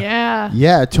 Yeah. Yeah.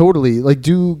 Yeah, totally. Like,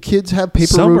 do kids have paper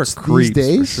Some routes are creeps, these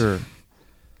days? for sure.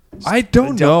 I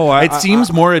don't know. It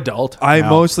seems more adult. I now.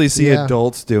 mostly see Yeah.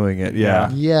 adults doing it. Yeah.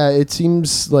 Yeah, it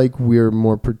seems like we're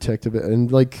more protective, and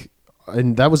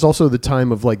that was also the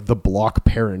time of like the block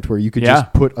parent, where you could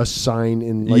just put a sign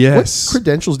in. Like, Yes. what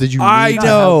credentials did you need? I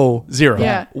know. Zero.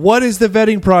 Yeah. What is the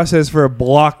vetting process for a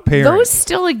block parent? Those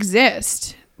still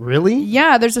exist. Really?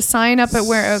 Yeah, there's a sign up at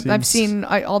where I've seen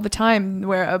all the time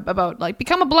where about like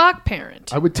become a block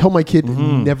parent. I would tell my kid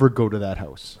never go to that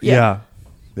house. Yeah.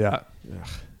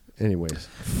 Anyways,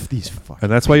 these fuck.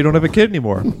 And that's why you don't have a kid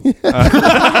anymore. Okay,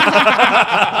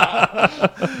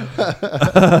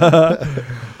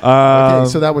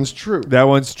 so that one's true. That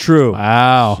one's true.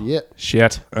 Wow.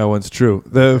 Shit. That one's true.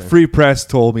 The Free Press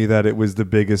told me that it was the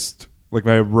biggest, like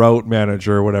my route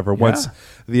manager or whatever. Once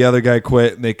the other guy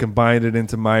quit, and they combined it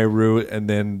into my route, and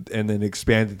then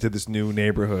expanded to this new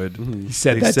neighborhood. He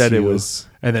said They that said to it you, was,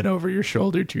 and then over your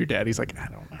shoulder to your dad, he's like, I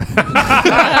don't know.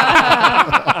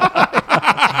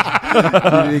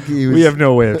 we have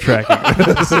no way of tracking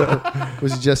it.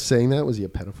 Was he just saying that? Was he a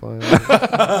pedophile?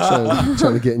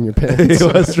 trying to get in your pants? He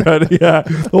was trying to,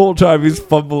 the whole time he's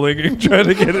fumbling and trying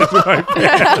to get into my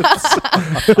pants.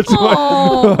 It's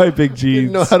my big jeans.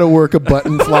 Didn't know how to work a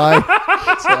button fly.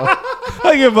 So.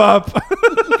 I give up.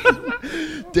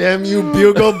 Damn you,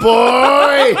 bugle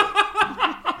boy!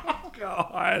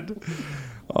 God.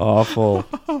 Awful.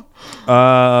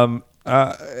 And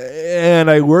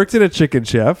I worked at a Chicken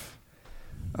Chef.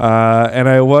 And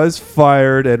I was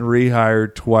fired and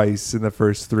rehired twice in the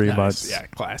first 3 months. Yeah,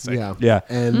 classic. Yeah.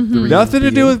 And the Nothing to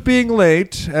reason do with being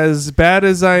late. As bad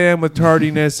as I am with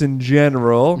tardiness in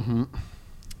general,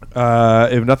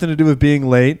 if nothing to do with being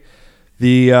late,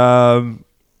 the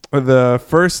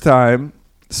first time.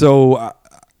 So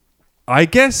I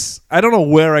guess I don't know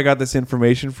where I got this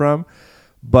information from,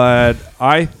 but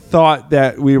I thought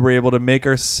that we were able to make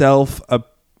ourselves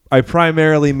I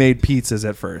primarily made pizzas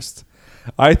at first.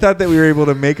 I thought that we were able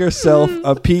to make ourselves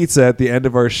a pizza at the end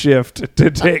of our shift to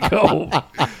take home.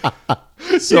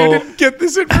 So you didn't get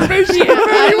this information. Yeah,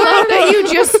 I love that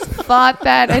you just thought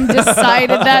that and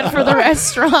decided that for the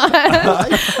restaurant.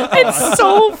 It's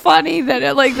so funny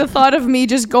that like the thought of me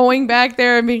just going back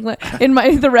there and being like in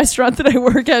the restaurant that I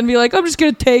work at and be like, I'm just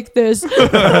gonna take this.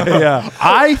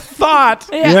 I thought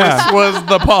this was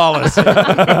the policy.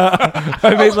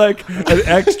 I made like an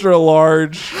extra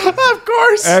large, Of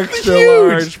course, extra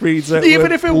huge. large pizza.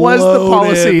 Even if it was the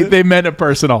policy, loaded. they meant it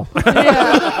personal.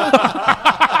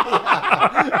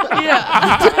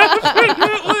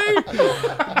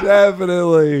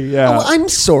 Definitely, yeah. Oh, I'm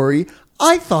sorry.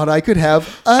 I thought I could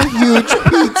have a huge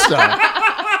pizza.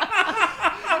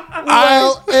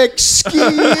 Well, excuse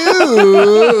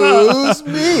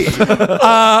me.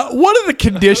 One of the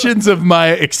conditions of my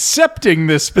accepting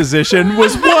this position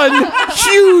was one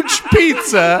huge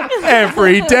pizza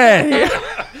every day.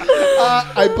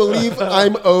 I believe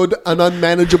I'm owed an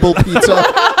unmanageable pizza.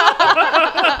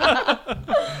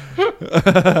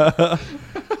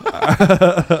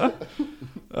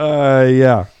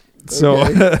 Yeah. So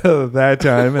that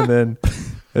time, and then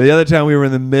the other time we were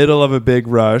in the middle of a big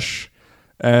rush,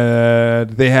 and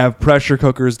they have pressure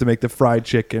cookers to make the fried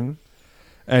chicken,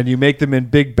 and you make them in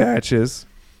big batches,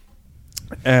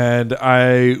 and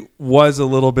I was a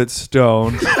little bit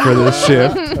stoned for this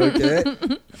shift. Okay.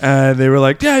 And they were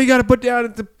like, "Yeah, you got to put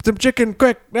down some chicken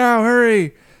quick now,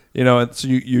 hurry." You know, and so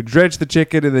you dredge the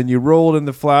chicken, and then you roll it in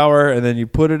the flour, and then you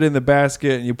put it in the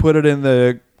basket, and you put it in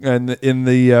the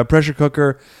pressure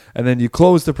cooker, and then you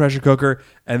close the pressure cooker,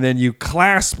 and then you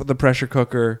clasp the pressure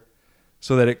cooker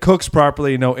so that it cooks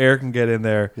properly, no air can get in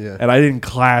there. Yeah. And I didn't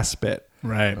clasp it.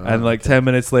 Right. And like 10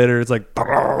 minutes later, it's like,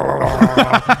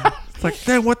 it's like,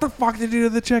 "Then what the fuck did you do to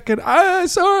the chicken?" "Sorry, I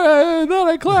thought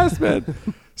I clasped it."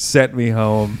 Sent me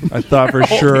home. I thought for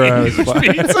sure I was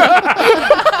fine.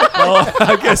 Well,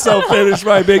 I guess I'll finish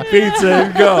my big pizza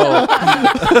and go.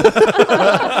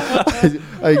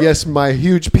 I guess my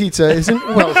huge pizza isn't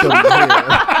welcome here.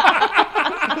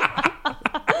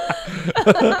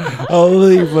 I'll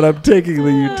leave, but I'm taking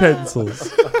the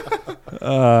utensils.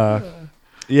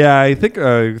 Yeah, I think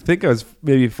I was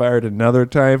maybe fired another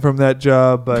time from that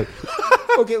job, but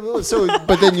Okay, well, so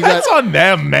but then you got That's on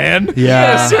them, man.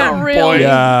 yeah, Yeah, really.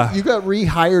 yeah, you got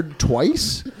rehired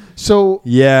twice. So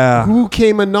yeah. who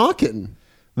came a knocking?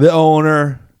 The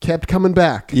owner. Kept coming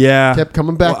back. Yeah, Kept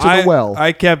coming back to the well.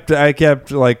 I kept like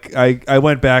I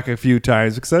went back a few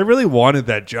times because I really wanted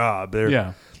that job.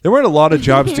 There weren't a lot of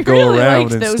jobs to go Really around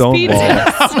liked in those Stonewall. pizzas.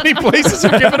 How many places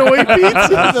are giving away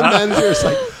pizza? The manager is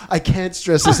like, "I can't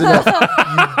stress this enough.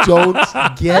 You don't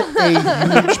get a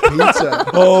huge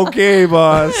pizza." Okay,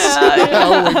 boss.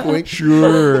 Yeah, wink, wink.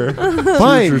 Sure.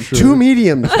 Fine, Sure. 2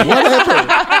 mediums, whatever.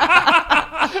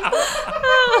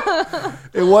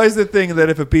 It was the thing that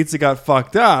if a pizza got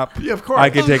fucked up, of course. I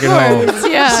could take it home.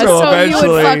 Yeah, so you would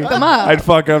eventually, fuck them up. I'd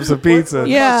fuck up some pizza.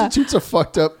 Yeah. Constitutes a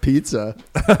fucked up pizza.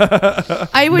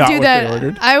 I would Not do what they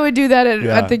ordered. that. I would do that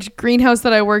Yeah. at the greenhouse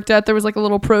that I worked at. There was like a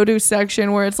little produce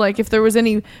section where it's like if there was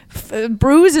any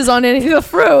bruises on any of the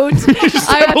fruit,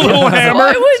 I had a little hammer.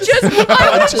 I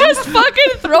would just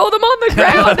fucking throw them on the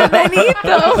ground and then eat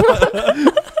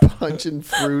them. Punching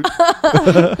fruit.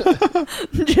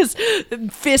 Just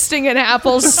fisting an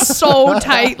apple so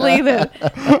tightly that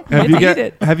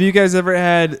Have you guys ever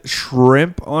had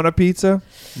shrimp on a pizza?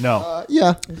 No.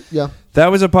 Yeah. That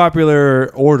was a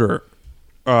popular order.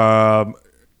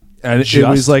 And it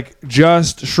was like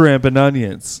just shrimp and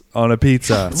onions on a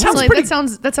pizza.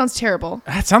 that sounds terrible.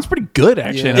 That sounds pretty good,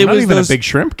 actually. Yeah. And I'm not even a big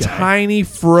shrimp guy. Tiny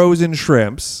frozen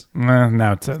shrimps.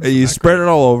 No, it's You spread it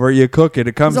all over. You cook it.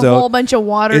 It comes There's a out. whole bunch of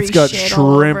watery It's got shit all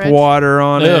over shrimp it. water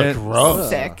on it. gross.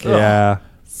 Sick. Yeah.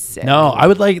 Sick. No, I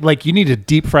would like you need to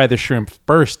deep fry the shrimp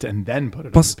first and then put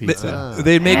it Plus, on the pizza.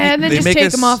 they make And then they just make take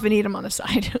us, them off and eat them on the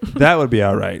side. That would be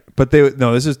all right. But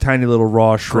this is tiny little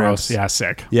raw shrimps. Gross. Yeah,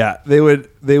 sick. Yeah, they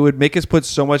would make us put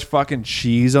so much fucking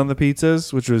cheese on the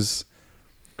pizzas, which was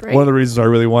Great. one of the reasons I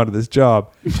really wanted this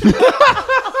job.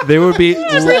 They would be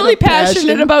really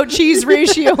passionate about cheese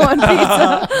ratio on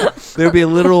pizza. there would be a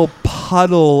little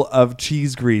puddle of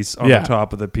cheese grease on Yeah. the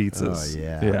top of the pizzas. Oh,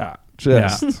 yeah. Yeah.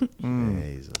 Just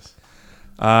Jesus.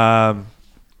 and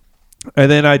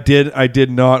then I did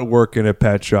not work in a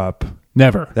pet shop.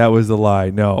 Never. That was the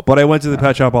lie. No. But I went to the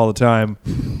pet shop all the time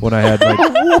when I had like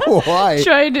Why?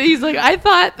 He's like, I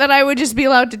thought that I would just be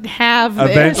allowed to have this.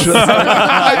 eventually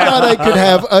I thought I could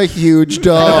have a huge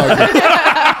dog.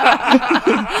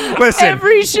 listen.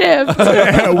 Every shift.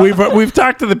 we've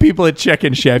talked to the people at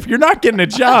Chicken Chef. You're not getting a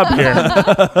job here.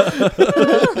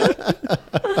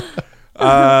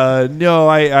 No,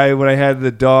 I when I had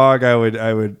the dog, I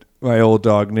would my old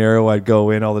dog Nero, I'd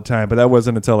go in all the time, but that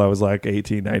wasn't until I was like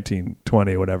 18, 19,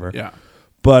 20, whatever. Yeah.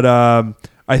 But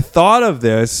I thought of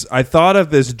this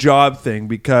job thing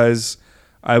because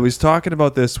I was talking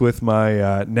about this with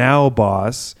my now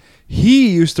boss. He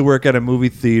used to work at a movie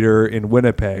theater in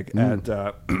Winnipeg at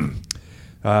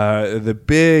the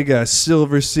big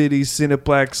Silver City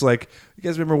Cineplex. Like, you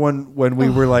guys remember when we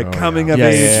were like coming of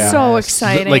age? So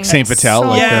exciting. Like Saint Vitel, So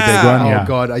like that big one. Oh Yeah.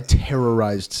 God, I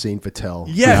terrorized Saint Vitel.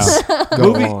 Yes.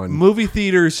 Go on. Movie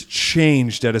theaters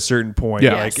changed at a certain point.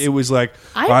 Yeah. Like it was like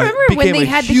I remember when became they a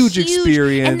had huge the huge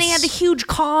experience. and they had the huge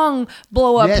Kong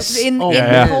blow up Yes. in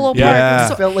Yeah. Polo Park. Yeah.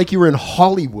 So- It felt like you were in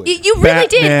Hollywood. You really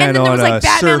did. Batman And then there was on like a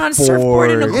Batman on a surfboard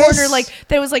in a surfboard. corner, Yes. like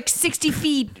that was like 60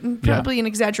 feet, probably an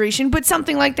exaggeration, but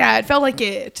something like that. It felt like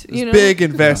it. You know? Big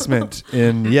investment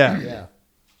in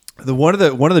one of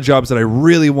the jobs that I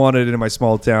really wanted in my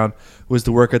small town was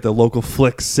to work at the local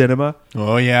Flick Cinema.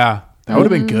 Oh yeah. That would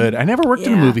have been good. I never worked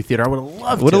in a movie theater. I would have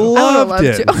loved Would have to. loved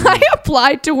it. I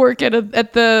applied to work at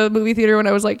the movie theater when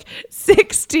I was like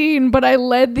 16, but I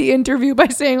led the interview by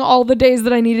saying all the days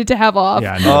that I needed to have off.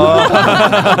 Yeah,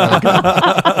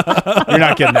 you're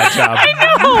not getting that job. I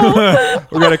know.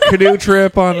 We got a canoe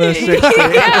trip on the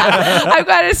 16th. Yeah, I've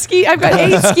got 8 ski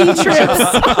trips.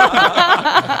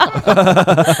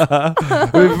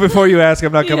 Before you ask,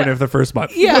 I'm not coming in for the first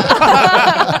month.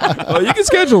 Yeah. Well, you can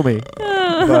schedule me.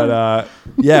 But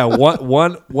yeah,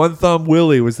 one Thumb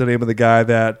Willie was the name of the guy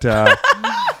that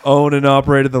owned and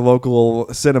operated the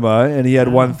local cinema, and he had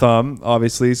one thumb,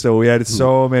 obviously. So we had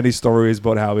so many stories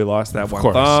about how he lost that one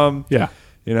thumb. Yeah,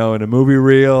 you know, in a movie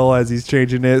reel as he's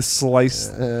changing it,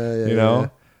 sliced. You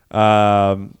know,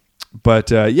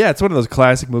 but yeah, it's one of those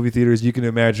classic movie theaters. You can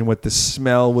imagine what the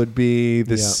smell would be,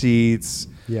 the seats.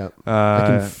 Yeah, I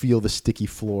can feel the sticky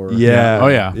floor. Yeah. Oh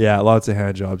yeah. Yeah. Lots of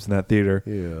hand jobs in that theater.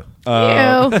 Yeah.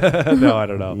 No, I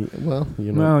don't know. Well,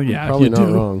 you know, Well, yeah, probably you not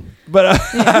do. wrong. But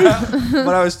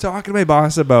but I was talking to my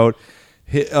boss about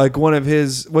like one of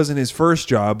his wasn't his first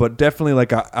job, but definitely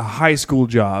like a high school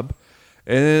job,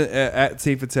 and at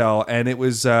St. Vital, and it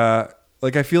was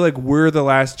like I feel like we're the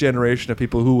last generation of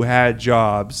people who had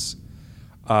jobs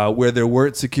where there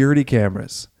weren't security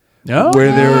cameras. Oh,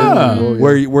 Where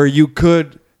there where you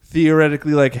could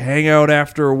theoretically like hang out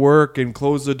after work and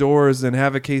close the doors and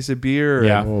have a case of beer.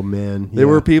 Yeah. Oh man, There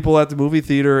were people at the movie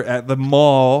theater at the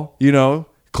mall, you know,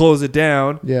 close it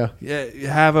down. Yeah.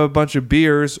 Have a bunch of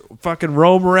beers, fucking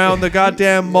roam around the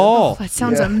goddamn mall. That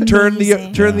sounds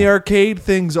amazing. Turn the arcade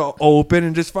things open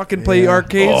and just fucking play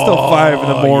arcades till 5 in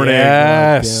the morning.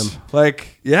 Yes.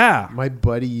 Like, yeah. My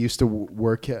buddy used to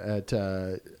work at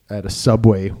a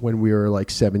Subway when we were like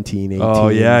 17, 18. Oh,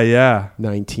 yeah.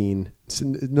 19.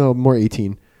 No, more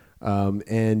 18.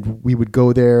 And we would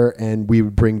go there and we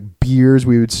would bring beers.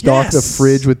 We would stock the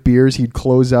fridge with beers. He'd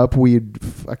close up. We'd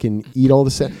fucking eat all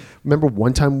the Remember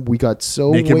one time we got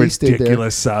so Making wasted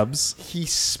ridiculous subs. He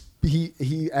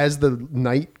as the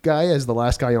night guy, as the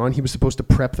last guy on, he was supposed to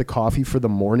prep the coffee for the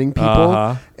morning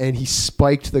people, and he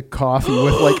spiked the coffee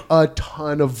with like a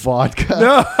ton of vodka.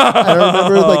 I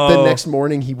remember like the next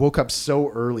morning he woke up so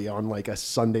early on like a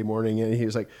Sunday morning, and he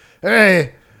was like,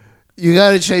 "Hey, you got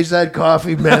to change that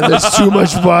coffee, man. There's too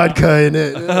much vodka in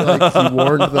it." Like he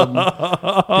warned them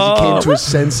because he came to his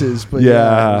senses. But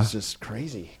yeah, it was just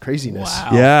craziness. Wow.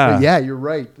 Yeah. But yeah, you're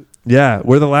right. Yeah,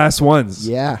 we're the last ones.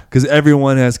 Yeah. Because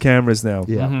everyone has cameras now.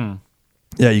 Yeah. Mm-hmm.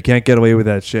 Yeah, you can't get away with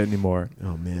that shit anymore.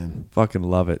 Oh man, Fucking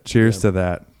love it. Cheers to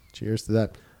that. cheers to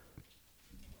that.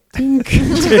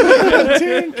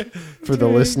 For the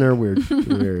listener, we're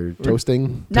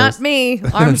toasting. Not me.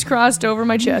 Arms crossed over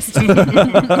my chest.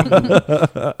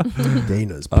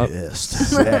 Dana's pissed.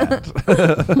 Sad.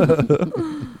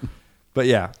 But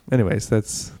yeah, anyways,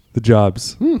 that's the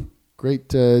jobs. Great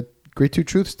two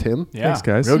truths, Tim. Yeah. Thanks,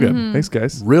 guys. Real good. Thanks,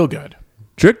 guys. Real good.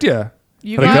 Tricked ya.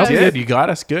 You How'd it got go? You it. did. You got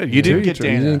us good. You didn't get You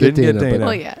Dana. didn't get Didn't get Dana. Dana.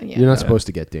 Well, But yeah. you're not supposed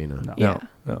to get Dana. Yeah.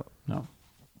 No. No.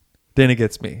 Dana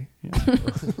gets me.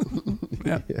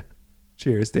 Yeah.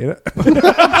 Cheers, Dana.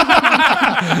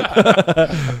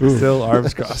 Still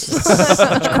arms crossed.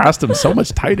 Crossed them so much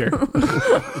tighter.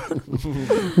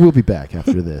 We'll be back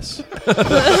after this.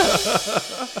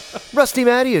 Rusty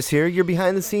Matty is here, your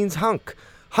behind-the-scenes hunk.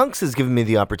 Hunks has given me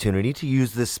the opportunity to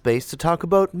use this space to talk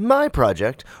about my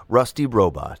project, Rusty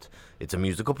Robot. It's a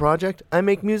musical project. I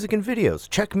make music and videos.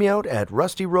 Check me out at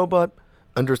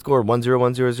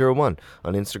rustyrobot_101001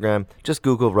 on Instagram. Just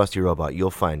Google Rusty Robot.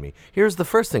 You'll find me. Here's the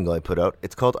first single I put out.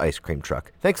 It's called Ice Cream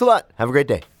Truck. Thanks a lot. Have a great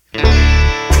day.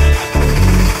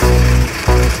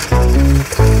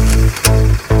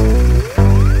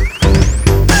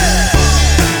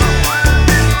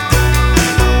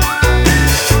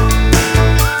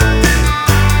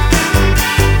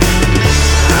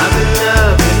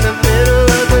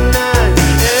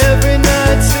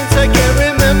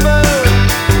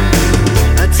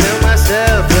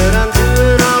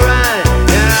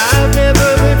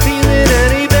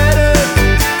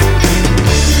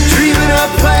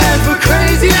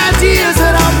 Crazy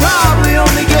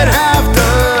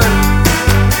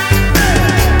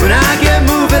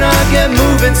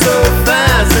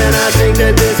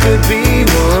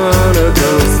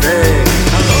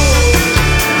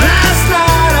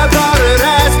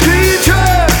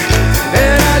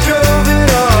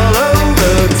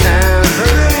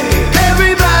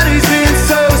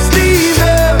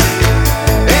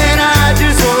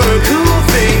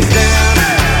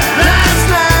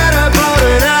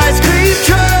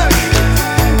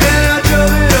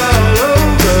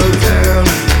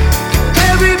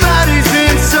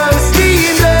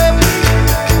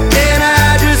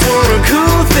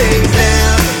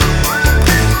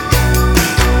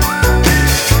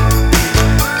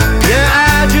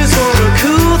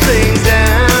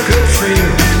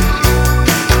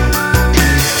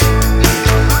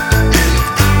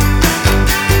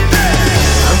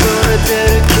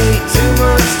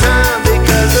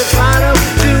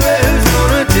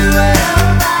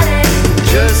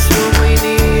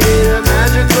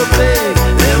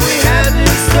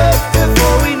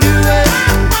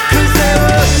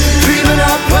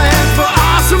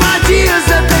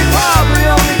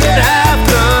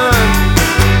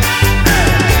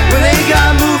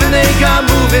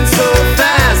moving so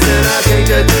fast, and I think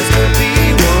that this could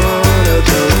be one of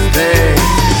those things.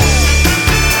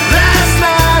 Last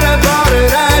night I bought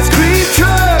an ice cream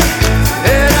truck,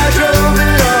 and I drove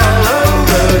it all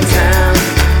over town.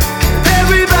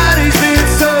 Everybody's been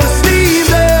so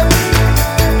steamed up,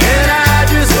 and I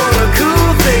just wanna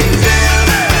cool things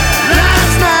down.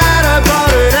 Last night I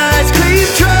bought an ice cream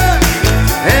truck,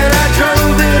 and I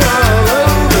drove it all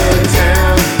over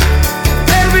town.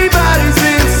 Everybody's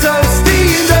been so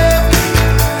steamed up,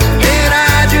 and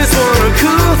I just wanna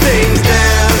cool things down.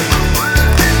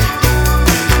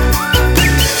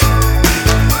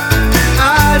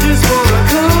 I just wanna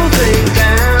cool things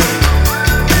down.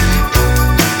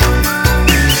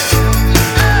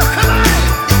 Oh, come on!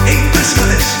 Hey, listen to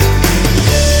this.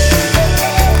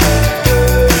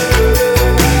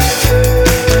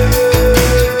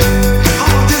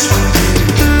 Oh, this one.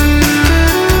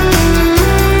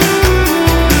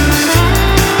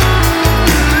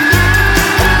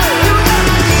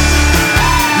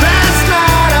 Last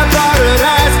night I bought an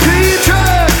ice cream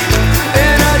truck,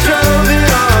 and I drove it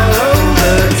all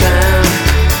over town.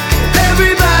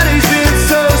 Everybody's been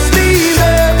so steamed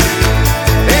up,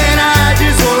 and I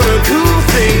just wanna cool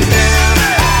things down.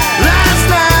 Last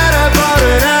night I bought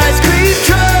an ice cream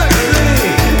truck,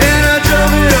 and I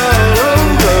drove it all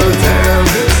over town.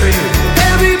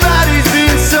 Everybody's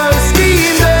been so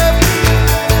steamed up,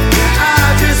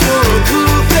 I just wanna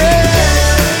cool things.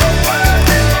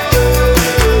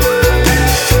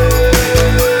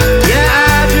 Yeah,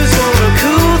 I just wanna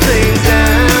cool things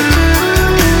down.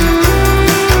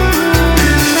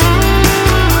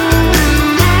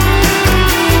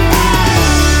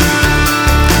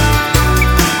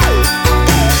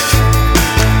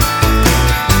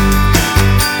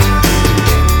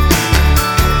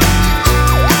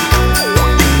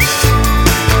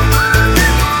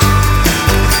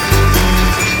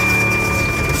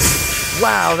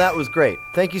 Wow, that was great.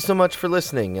 Thank you so much for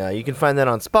listening. You can find that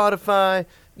on Spotify,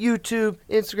 YouTube,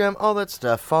 Instagram, all that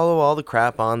stuff. Follow all the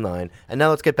crap online. And now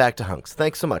let's get back to Hunks.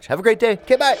 Thanks so much. Have a great day.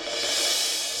 Okay, bye.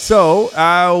 So,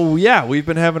 yeah, we've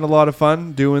been having a lot of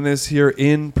fun doing this here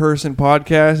in-person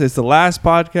podcast. It's the last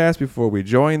podcast before we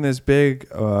join this big,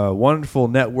 wonderful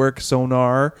network,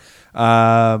 Sonar.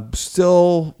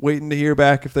 Still waiting to hear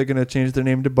back if they're going to change their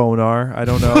name to Bonar. I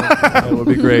don't know. That would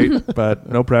be great, but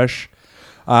no pressure.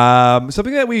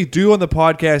 Something that we do on the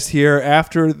podcast here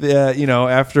after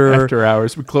After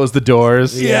hours, we close the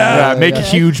doors. Yeah. Make a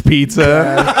huge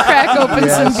pizza. Crack open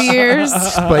some beers.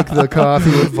 Spike the coffee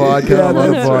with vodka. A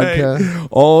lot of vodka. Right.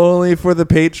 Only for the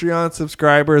Patreon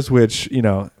subscribers, which,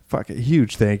 fuck a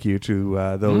huge thank you to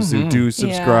those who do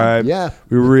subscribe. Yeah.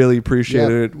 We really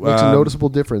appreciate it. Makes a noticeable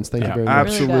difference. Thank you very much.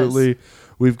 Absolutely. Really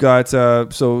We've got,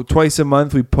 so twice a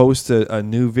month we post a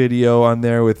new video on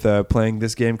there with playing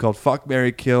this game called Fuck,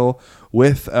 Marry, Kill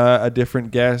with a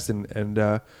different guest.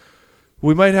 And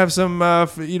we might have some,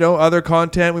 other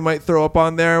content we might throw up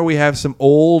on there. We have some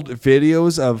old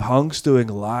videos of Hunks doing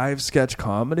live sketch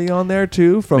comedy on there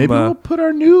too. From Maybe we'll put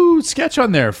our new sketch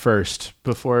on there first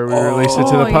before we release it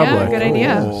to the yeah, public. good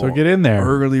idea. So get in there.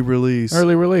 Early release.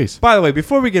 Early release. By the way,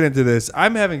 before we get into this,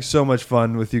 I'm having so much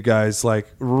fun with you guys, like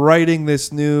writing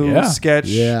this new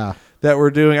sketch that we're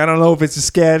doing. I don't know if it's a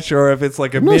sketch or if it's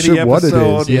like a I'm not mini sure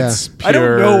episode. what it is. Yeah. It's I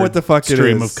don't know what the fuck it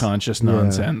stream is. of conscious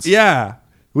nonsense. Yeah.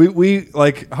 We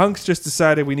like Hunks just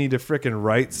decided we need to frickin'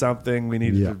 write something. We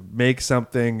need to make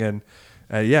something, and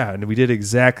and we did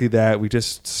exactly that. We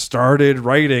just started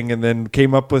writing and then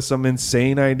came up with some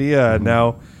insane idea, and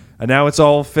now it's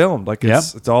all filmed. Like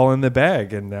it's all in the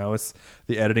bag, and now it's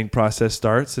the editing process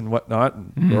starts and whatnot.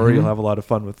 And Rory, you'll have a lot of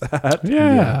fun with that.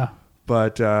 Yeah.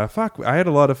 But fuck, I had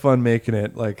a lot of fun making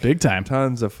it. Like big time,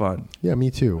 tons of fun. Yeah,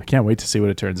 me too. I can't wait to see what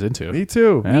it turns into. Me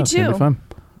too. Yeah, it's gonna be fun.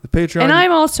 The Patreon, And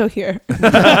I'm also here.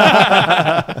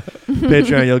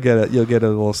 Patreon, you'll get a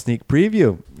little sneak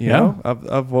preview,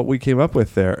 of what we came up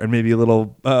with there, and maybe a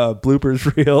little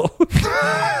bloopers reel.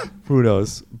 Who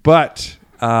knows? But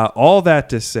all that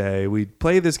to say, we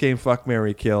play this game, Fuck,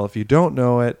 Marry, Kill. If you don't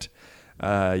know it,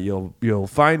 you'll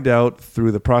find out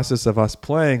through the process of us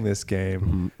playing this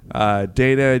game.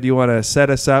 Dana, do you want to set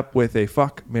us up with a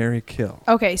Fuck, Marry, Kill?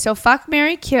 Okay, so Fuck,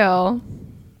 Marry, Kill.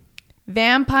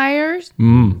 Vampires,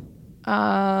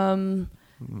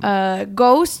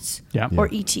 ghosts, or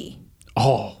E.T.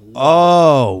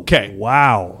 Oh, okay.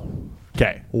 Wow.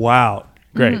 Okay. Wow.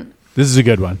 Great. This is a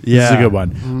good one. Yeah. This is a good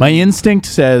one. My instinct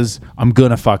says I'm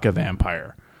gonna fuck a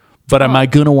vampire, but am I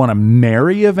gonna want to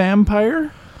marry a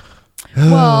vampire?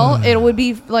 Well, it would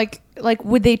be like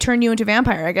would they turn you into a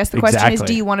vampire? I guess the question is, Exactly.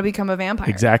 do you want to become a vampire?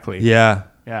 Exactly. Yeah.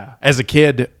 Yeah. As a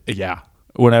kid, yeah.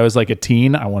 when I was like a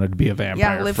teen, I wanted to be a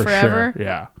vampire. Yeah, live for forever. Sure.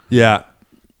 Yeah. Yeah.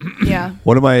 Yeah.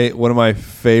 One of my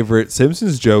favorite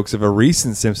Simpsons jokes of a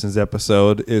recent Simpsons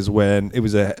episode is when it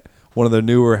was one of the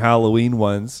newer Halloween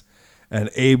ones, and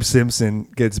Abe Simpson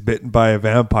gets bitten by a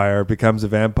vampire, becomes a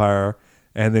vampire,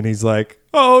 and then he's like,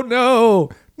 "Oh no,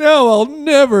 I'll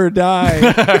never die."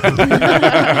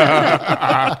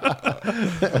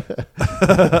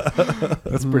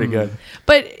 That's pretty good.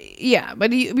 But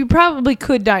you probably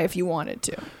could die if you wanted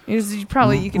to. You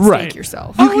could stake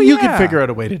yourself. You could figure out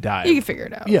a way to die. You can figure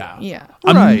it out. Yeah. Yeah.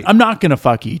 I'm not going to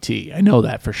fuck E.T. I know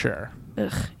that for sure. Ugh,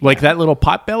 like that little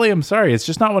pot belly, I'm sorry. It's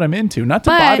just not what I'm into. Not to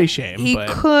body shame. He but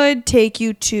could take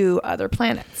you to other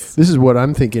planets. This is what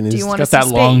I'm thinking. Do you want got that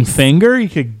long finger? You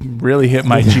could really hit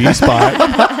my G-spot.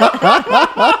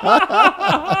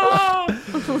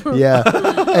 Yeah.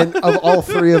 And of all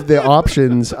three of the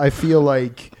options, I feel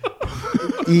like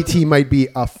E.T. might be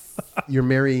you're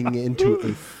marrying into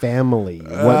a family.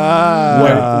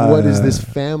 What is this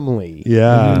family?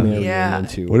 Yeah. you're marrying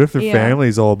into? What if their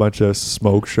family's all a bunch of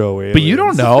smoke show aliens? But you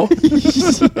don't know.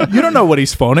 You don't know what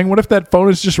he's phoning. What if that phone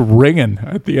is just ringing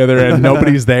at the other end?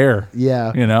 Nobody's there.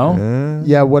 Yeah. You know?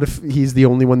 Yeah, what if he's the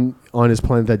only one on his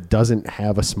planet that doesn't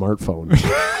have a smartphone?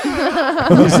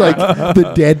 He's like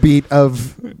the deadbeat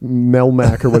of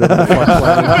Melmac or whatever the fuck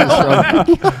planet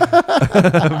he's from.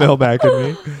 Melmac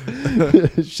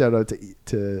and me. Shout out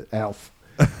to Alf.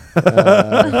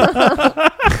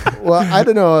 Well, I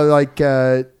don't know. Like,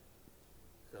 I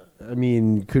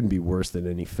mean, couldn't be worse than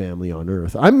any family on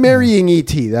Earth. I'm marrying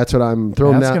E.T. That's what I'm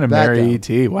throwing. That's going to marry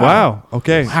E.T. Wow.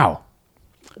 Okay. Wow.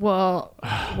 Well,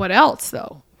 what else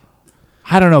though?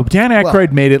 I don't know. Dan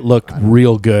Aykroyd made it look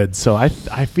real good, so I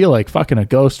feel like fucking a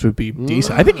ghost would be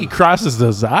decent. I think he crosses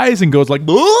those eyes and goes like,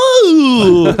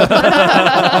 "Ooh."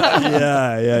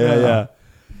 Yeah.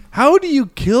 How do you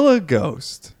kill a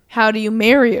ghost? How do you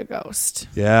marry a ghost?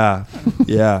 Yeah.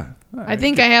 I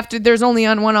think I have to. There's only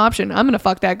one option. I'm gonna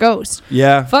fuck that ghost.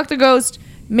 Yeah. Fuck the ghost.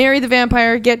 Marry the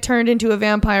vampire. Get turned into a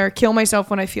vampire. Kill myself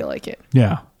when I feel like it.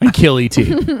 Yeah, and kill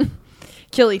E.T.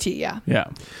 Kill E.T. Yeah. Yeah.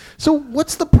 So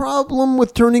what's the problem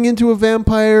with turning into a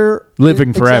vampire?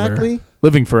 Living forever. Exactly?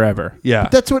 Living forever. Yeah.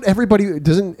 But that's what everybody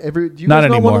doesn't. Do you Not guys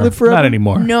not anymore. want to live forever? Not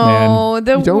anymore. No, man.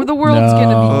 the world's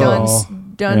gonna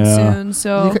be done Yeah. soon.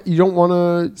 So You don't want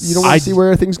to. You don't want to see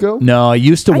where things go. No, I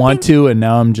used to want to, and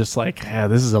now I'm just like,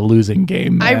 this is a losing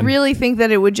game, man. I really think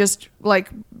that it would just like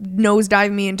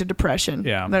nosedive me into depression.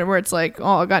 Yeah. That where it's like,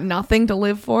 oh, I got nothing to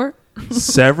live for.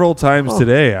 Several times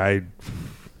today, I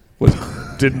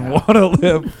didn't want to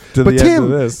live to But the end of Tim,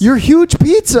 this. you're huge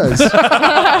pizzas.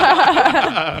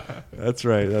 That's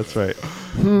right.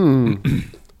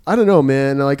 I don't know,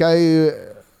 man. Like I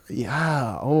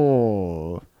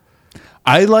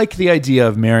like the idea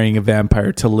of marrying a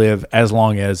vampire to live as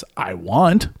long as I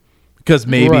want. Because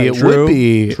maybe it would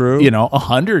be,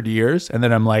 100 years. And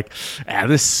then I'm like,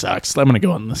 this sucks. I'm going to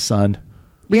go in the sun.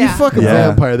 But you fuck a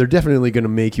vampire, they're definitely going to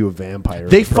make you a vampire.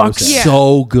 They fuck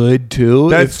so good, too.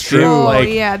 That's true. Oh, Like,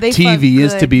 yeah, they TV fuck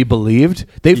is to good. be believed.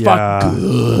 They fuck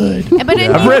good. But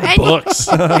I've read books.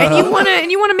 and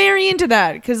you want to marry into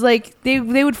that because like they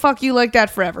would fuck you like that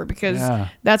forever because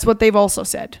that's what they've also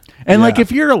said. And like if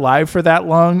you're alive for that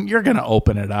long, you're gonna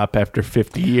open it up after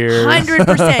 50 years.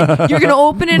 100%. You're gonna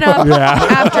open it up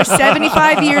after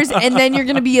 75 years, and then you're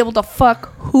gonna be able to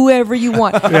fuck whoever you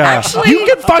want. Actually, you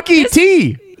can fuck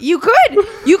E.T. You could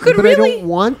but really. I don't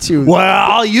want to.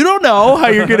 Well, you don't know how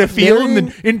you're gonna feel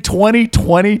in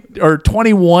 2020 or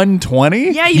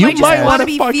 2120. Yeah, you might just want to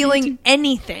be fuck feeling E.T.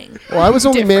 anything. Well, I was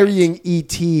only different. marrying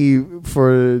E.T.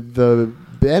 for the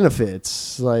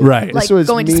benefits. Like, Right. Like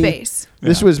going to space.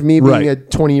 This was me being Right. a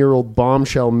 20-year-old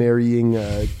bombshell marrying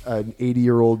an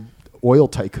 80-year-old oil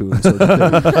tycoon. Sort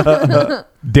of thing.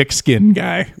 Dick skin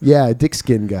guy. Yeah, Dick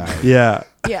Skin guy. Yeah.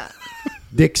 Yeah.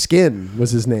 Dick Skin was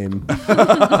his name.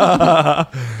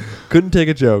 Couldn't take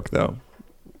a joke though.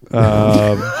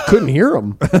 Couldn't hear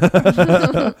him.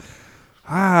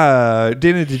 Dana,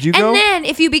 did you go? And then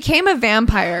if you became a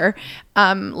vampire,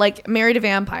 like married a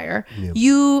vampire,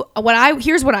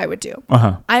 here's what I would do.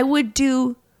 I would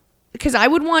do because I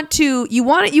would want to. You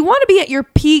want to be at your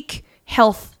peak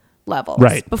health levels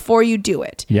before you do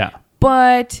it. Yeah.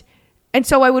 And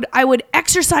so I would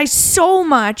exercise so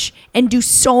much and do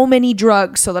so many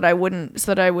drugs so that I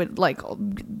would like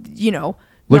not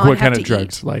what have kind to of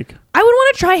drugs? eat. Like I would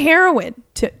want to try heroin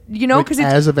to because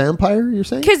As a vampire, you're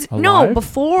saying? no,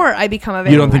 before I become a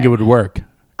vampire. you don't think it would work?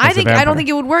 I don't think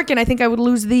it would work, and I think I would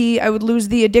lose the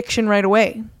addiction right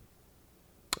away.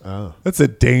 Oh. That's a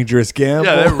dangerous gamble.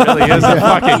 Yeah, that really is a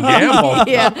fucking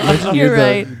gamble. Yeah, you're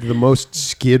right. The most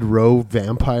Skid Row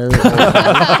vampire.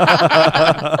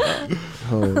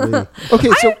 Holy. Okay,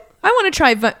 so I want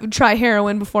to try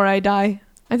heroin before I die.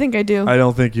 I think I do. I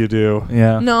don't think you do.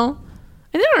 Yeah. No.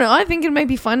 I don't know. I think it might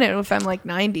be fun if I'm like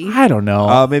 90. I don't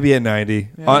know. Maybe at 90.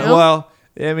 Yeah. Well,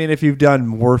 I mean, if you've done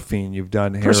morphine, you've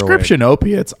done heroin. Prescription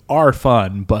opiates are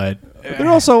fun, but they're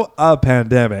also a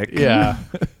pandemic. Yeah.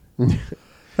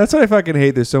 That's what I fucking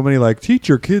hate. There's so many like teach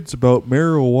your kids about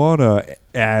marijuana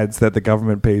ads that the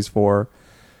government pays for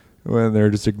when they're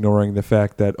just ignoring the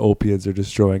fact that opiates are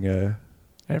destroying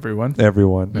everyone.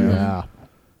 yeah.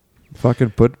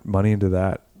 Fucking put money into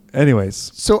that.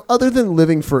 Anyways. So other than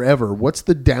living forever, what's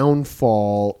the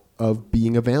downfall of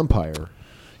being a vampire?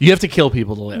 You have to kill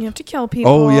people to live. You have to kill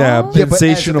people. Oh, yeah. Yeah, but as a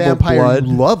Insatiable vampire, blood.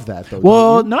 you love that, though.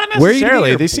 Well, don't you? not Where are you getting necessarily.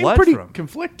 your They seem blood pretty from?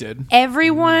 conflicted.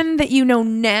 Everyone that you know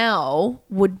now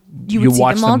would see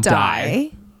watch them all them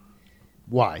die.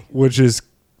 Why? Which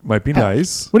might be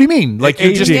nice. What do you mean? Like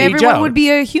you just age Everyone out. would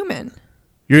be a human.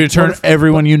 You're going to turn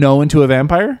everyone you know into a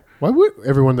vampire? Why would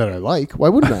everyone that I like? Why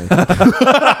wouldn't I?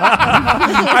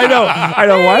 I know. Why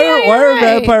are right.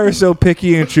 vampires so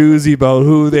picky and choosy about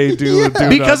who they do and do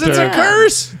Because not it's a turn?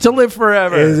 curse to live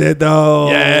forever. Is it though?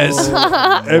 Yes.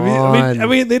 I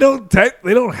mean, they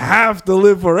don't have to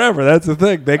live forever. That's the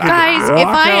thing. They can Guys, walk if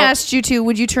I out. asked you to,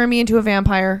 would you turn me into a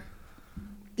vampire?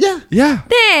 Yeah.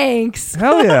 Thanks.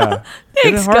 Hell yeah.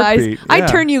 In a Thanks, guys. heartbeat. I'd Yeah.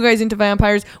 turn you guys into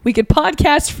vampires. We could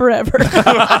podcast forever.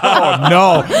 Oh,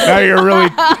 no. Now you're really...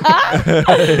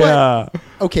 Yeah.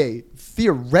 Okay,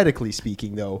 theoretically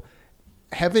speaking, though,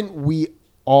 haven't we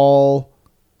all,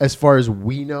 as far as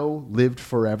we know, lived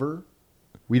forever?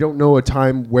 We don't know a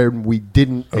time where we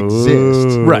didn't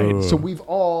exist. Right. So we've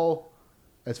all,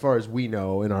 as far as we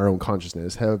know in our own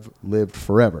consciousness, have lived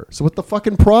forever. So what the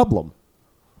fucking problem?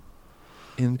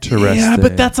 Interesting. Yeah,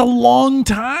 but that's a long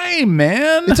time,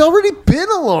 man. It's already been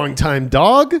a long time,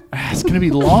 dog. It's going to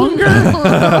be longer.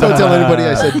 Don't tell anybody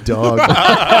I said dog.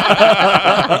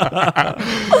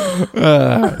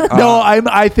 No,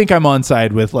 I think I'm on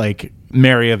side with like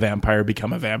marry a vampire,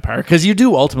 become a vampire, because you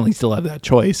do ultimately still have that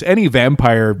choice. Any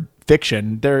vampire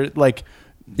fiction, they're like,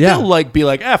 they'll like be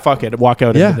like, fuck it, walk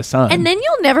out into the sun, And then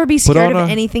you'll never be scared of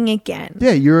anything again.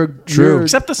 Yeah, you're True.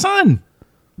 except the sun.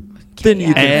 Then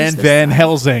you can, And Van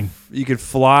Helsing. you could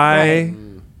fly.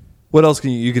 What else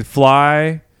can you? You could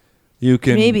fly. You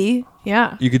can Maybe.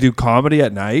 Yeah. You could do comedy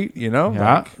at night. You know.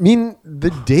 Yeah. Like, I mean,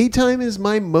 the daytime is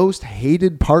my most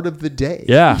hated part of the day.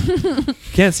 yeah.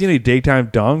 Can't see any daytime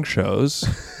dong shows.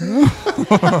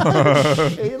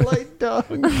 Daylight dog.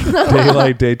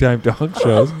 Daytime dong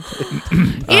shows.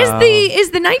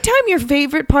 Is the nighttime your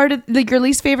favorite part of your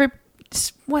least favorite?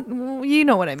 What you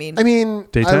know what I mean? I mean,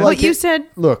 Daytime? I like What you it. said.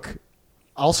 Look,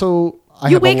 also,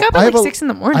 You wake up at I have like 6 in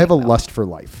the morning, I have a though. lust for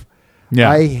life. Yeah.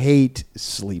 I hate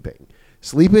sleeping.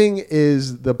 Sleeping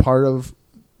is the part of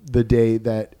the day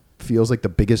that feels like the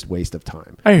biggest waste of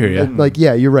time. I hear you. Like,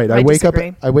 yeah, you're right. I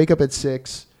disagree. I wake up at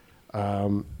 6.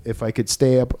 If I could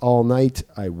stay up all night,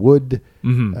 I would.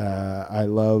 Mm-hmm. I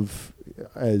love,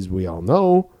 as we all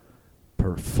know,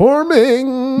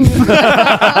 performing. And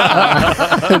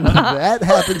that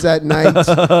happens at night.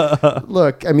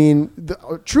 Look, I mean,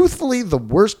 truthfully, the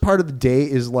worst part of the day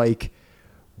is like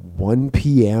 1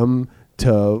 p.m.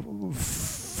 to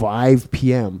 5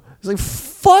 p.m. It's like,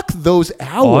 fuck those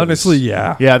hours. Honestly,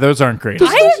 yeah. Yeah, those aren't great.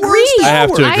 I agree. I have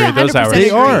to agree. Those 100% hours They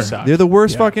agree. are. suck. They're the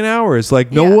worst Yeah. fucking hours.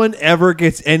 Like no Yeah. one ever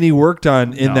gets any work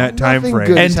done in that time Nothing frame.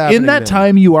 good. And is in happening that then.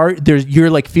 time, you're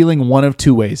like feeling one of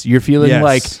two ways. You're feeling Yes.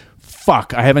 like,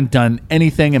 fuck, I haven't done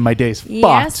anything and my day's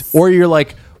Yes. fucked. Or you're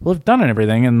like, well, I've done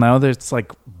everything and now there's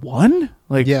like one?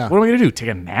 Like, Yeah. what am I going to do? Take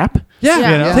a nap? Yeah,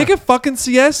 Yeah. You know? take a fucking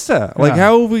siesta. Like Yeah.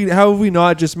 how have we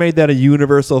not just made that a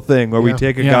universal thing where we Yeah.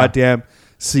 take a Yeah. goddamn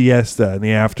siesta in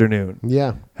the afternoon?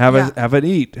 Yeah. Have Yeah. have an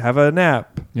eat, have a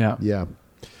nap. Yeah. Yeah.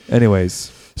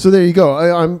 Anyways, So there you go.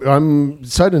 I'm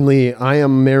suddenly I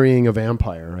am marrying a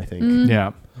vampire, I think. Mm.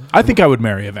 Yeah. I think I would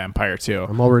marry a vampire too.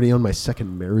 I'm already on my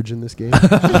second marriage in this game. I'm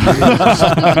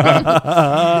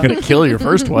going to kill your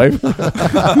first wife.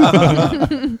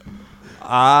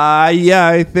 yeah,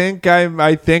 I think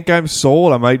I'm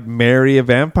sold. I might marry a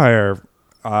vampire.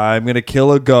 I'm gonna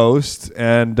kill a ghost,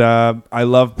 and I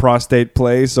love prostate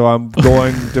play, so I'm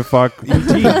going to fuck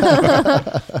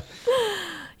ET.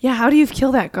 Yeah. How do you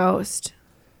kill that ghost?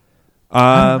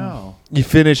 know. You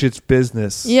finish its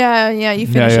business. Yeah. Yeah. You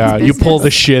finish. Yeah. his You pull the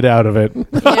business. shit out of it.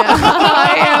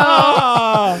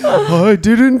 I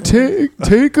didn't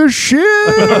take a shit.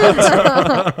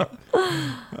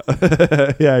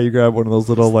 Yeah, you grab one of those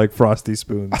little like frosty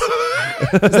spoons.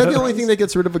 Is that the only thing that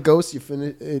gets rid of a ghost?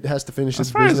 It has to finish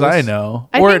its business? As far as I know.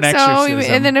 I or think an so.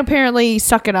 exorcism. And then apparently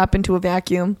suck it up into a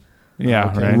vacuum.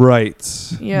 Yeah, right.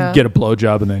 Right. Yeah. Get a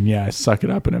blowjob and then, suck it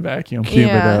up in a vacuum. Cube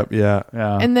it Yeah. up.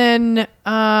 Yeah. And then,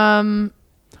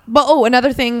 but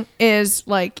another thing is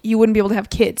like you wouldn't be able to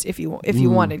have kids if you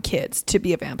wanted kids to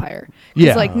be a vampire.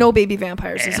 Yeah. Like no baby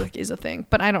vampires is a thing,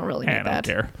 but I don't really need I don't that.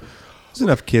 care. There's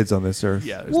enough kids on this earth.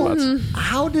 Yeah, there's lots.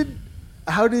 How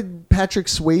did Patrick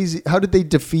Swayze? How did they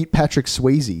defeat Patrick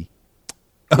Swayze?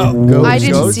 Ghost. I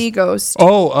didn't see Ghost.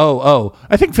 Oh.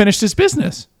 I think finished his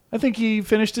business. I think he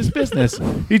finished his business.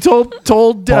 He told he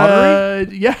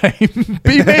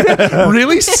made a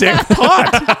really sick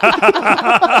pot.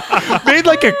 Made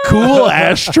like a cool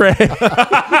ashtray.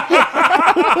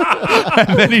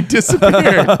 And then he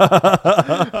disappeared.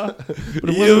 But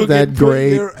it wasn't that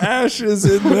great. Your ashes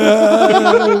in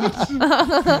that.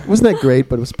 It wasn't that great,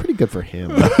 but it was pretty good for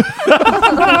him.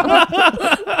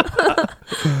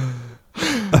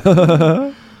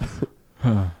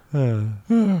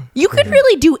 You could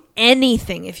really do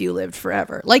anything if you lived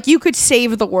forever. Like you could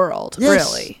save the world,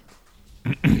 Yes. really.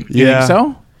 You think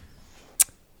so?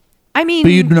 I mean,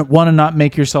 But you'd want to not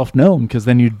make yourself known because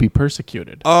then you'd be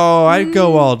persecuted. Oh, I'd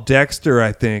go all Dexter,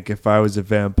 I think, if I was a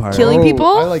vampire. Killing people?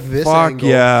 I like this Fuck angle.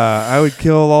 yeah. I would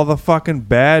kill all the fucking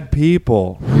bad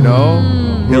people, you know?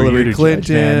 Who are you Hillary to judge,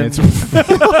 man?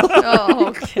 Clinton.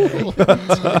 oh,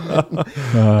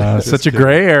 okay. Such a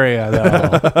gray area, though.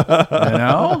 You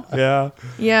know? Yeah.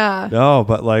 Yeah. No,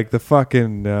 but like the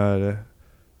fucking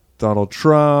Donald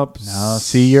Trump. No,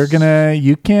 see, you can't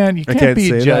can't be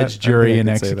say that. judge, jury, I and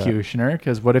can say that. executioner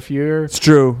because what if It's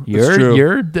true. It's true.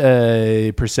 your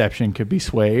perception could be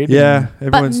swayed? Yeah. But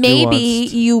Everyone's maybe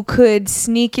nuanced. you could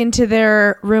sneak into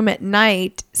their room at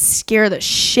night, scare the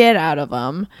shit out of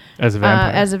them As a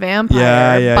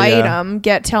vampire. Yeah, bite yeah. them,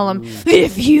 tell them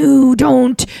if you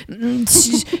don't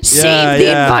save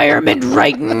the environment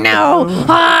right now,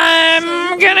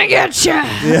 I'm gonna get you.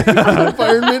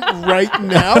 Environment right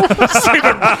now.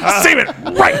 Save it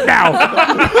right now.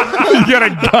 You got a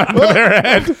gun to their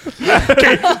head.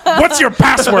 Okay, what's your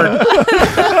password?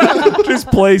 Just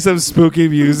play some spooky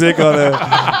music on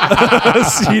a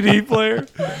CD player.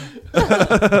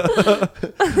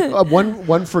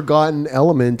 One forgotten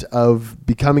element of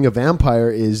becoming a vampire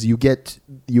is you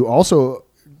also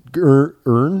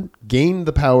gain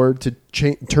the power to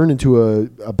turn into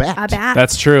a bat. A bat.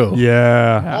 That's true.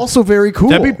 Yeah. Also very cool.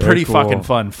 That'd be pretty cool. fucking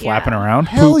fun flapping around.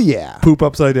 Hell yeah. Poop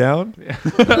upside down.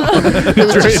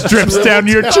 It drips down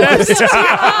your chest.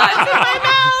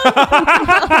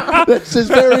 That's just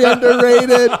very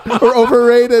underrated or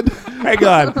overrated. Hang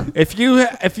on. If you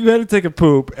had to take a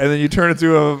poop and then you turn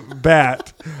into a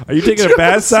bat, are you taking a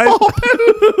bat-sized poop?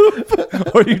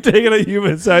 Or are you taking a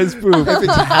human-sized poop? If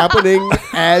it's happening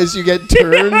as you get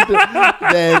turned,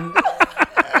 then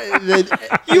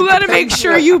You gotta make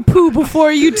sure you poo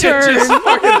before you turn.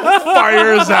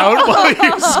 Fires out while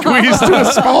you squeeze to a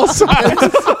small size.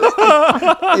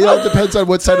 it all depends on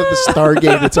what side of the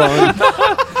Stargate it's on.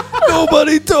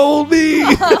 Nobody told me.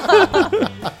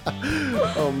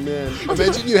 Oh man!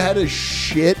 Imagine you had a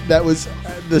shit that was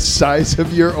the size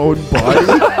of your own body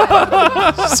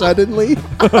suddenly.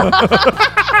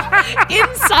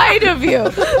 Inside of you.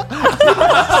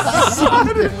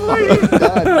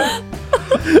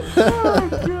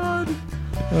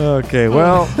 Okay,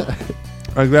 well,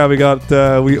 I'm glad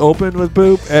we opened with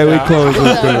poop and we closed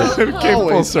with poop. Came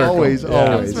full circle. Always.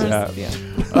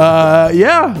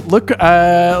 Look,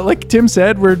 like Tim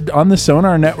said, we're on the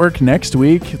Sonar Network next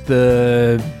week.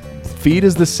 The feed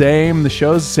is the same. The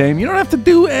show's the same. You don't have to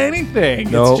do anything.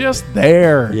 Nope. It's just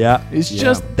there. Yeah. It's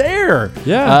just there.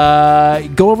 Yeah.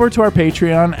 Go over to our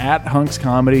Patreon at Hunks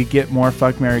Comedy. Get more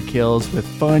Fuck, Marry, Kills with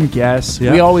fun guests.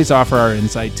 Yeah. We always offer our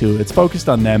insight too. It's focused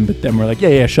on them, but then we're like,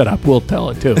 yeah, shut up. We'll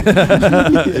tell it too.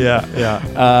 Yeah.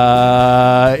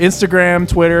 Instagram,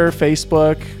 Twitter,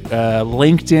 Facebook,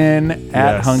 LinkedIn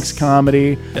at Hunks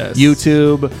Comedy, Yes.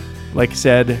 YouTube. Like I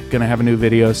said, gonna have a new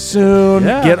video soon.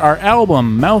 Yeah. Get our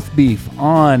album Mouth Beef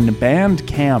on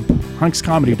Bandcamp,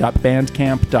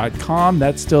 hunkscomedy.bandcamp.com.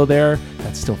 That's still there.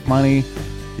 That's still funny.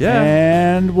 Yeah.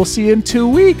 And we'll see you in 2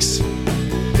 weeks. I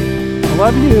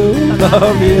love you.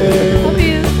 Love you.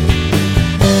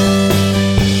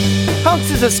 Hunks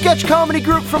is a sketch comedy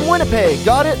group from Winnipeg,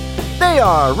 got it? They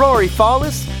are Rory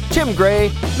Fallis, Tim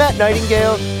Gray, Matt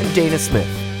Nightingale, and Dana Smith.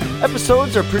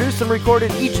 Episodes are produced and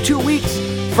recorded each 2 weeks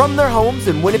from their homes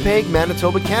in Winnipeg,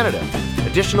 Manitoba, Canada.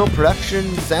 Additional production,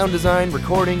 sound design,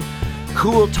 recording,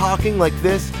 cool talking like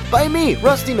this by me,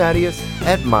 Rusty Mattias,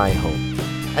 at my home.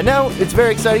 And now it's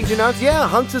very exciting to announce,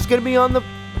 Hunks is going to be on the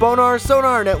Bonar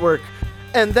Sonar Network.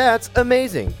 And that's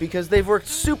amazing because they've worked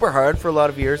super hard for a lot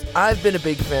of years. I've been a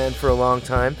big fan for a long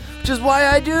time, which is why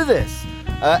I do this.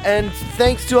 And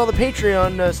thanks to all the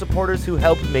Patreon supporters who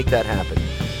helped make that happen.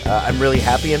 I'm really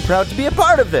happy and proud to be a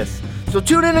part of this. So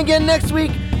tune in again next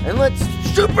week and let's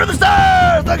shoot for the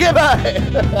stars! Okay,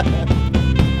 bye!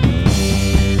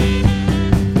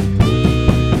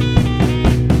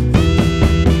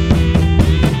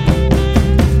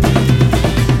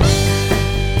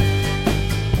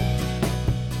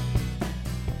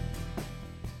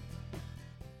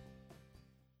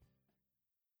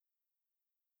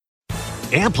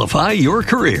 Amplify your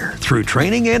career through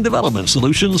training and development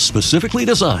solutions specifically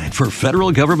designed for federal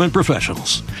government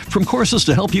professionals. From courses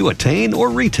to help you attain or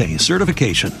retain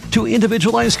certification, to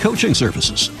individualized coaching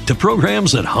services, to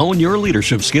programs that hone your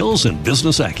leadership skills and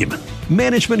business acumen,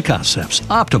 Management Concepts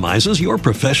optimizes your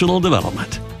professional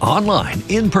development. Online,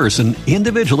 in person,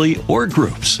 individually, or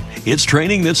groups, it's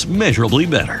training that's measurably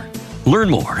better. Learn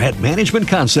more at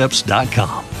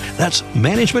managementconcepts.com. That's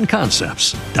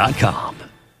managementconcepts.com.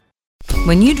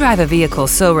 When you drive a vehicle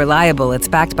so reliable it's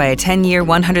backed by a 10-year,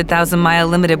 100,000-mile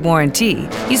limited warranty,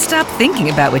 you stop thinking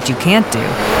about what you can't do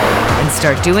and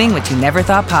start doing what you never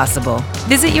thought possible.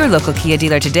 Visit your local Kia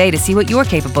dealer today to see what you're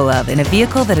capable of in a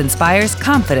vehicle that inspires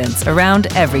confidence around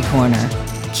every corner.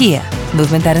 Kia,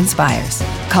 movement that inspires.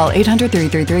 Call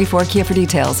 800-333-4KIA for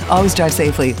details. Always drive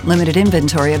safely. Limited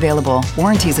inventory available.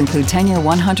 Warranties include 10-year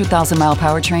 100,000-mile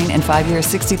powertrain and 5-year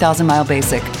 60,000-mile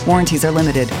basic. Warranties are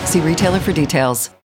limited. See retailer for details.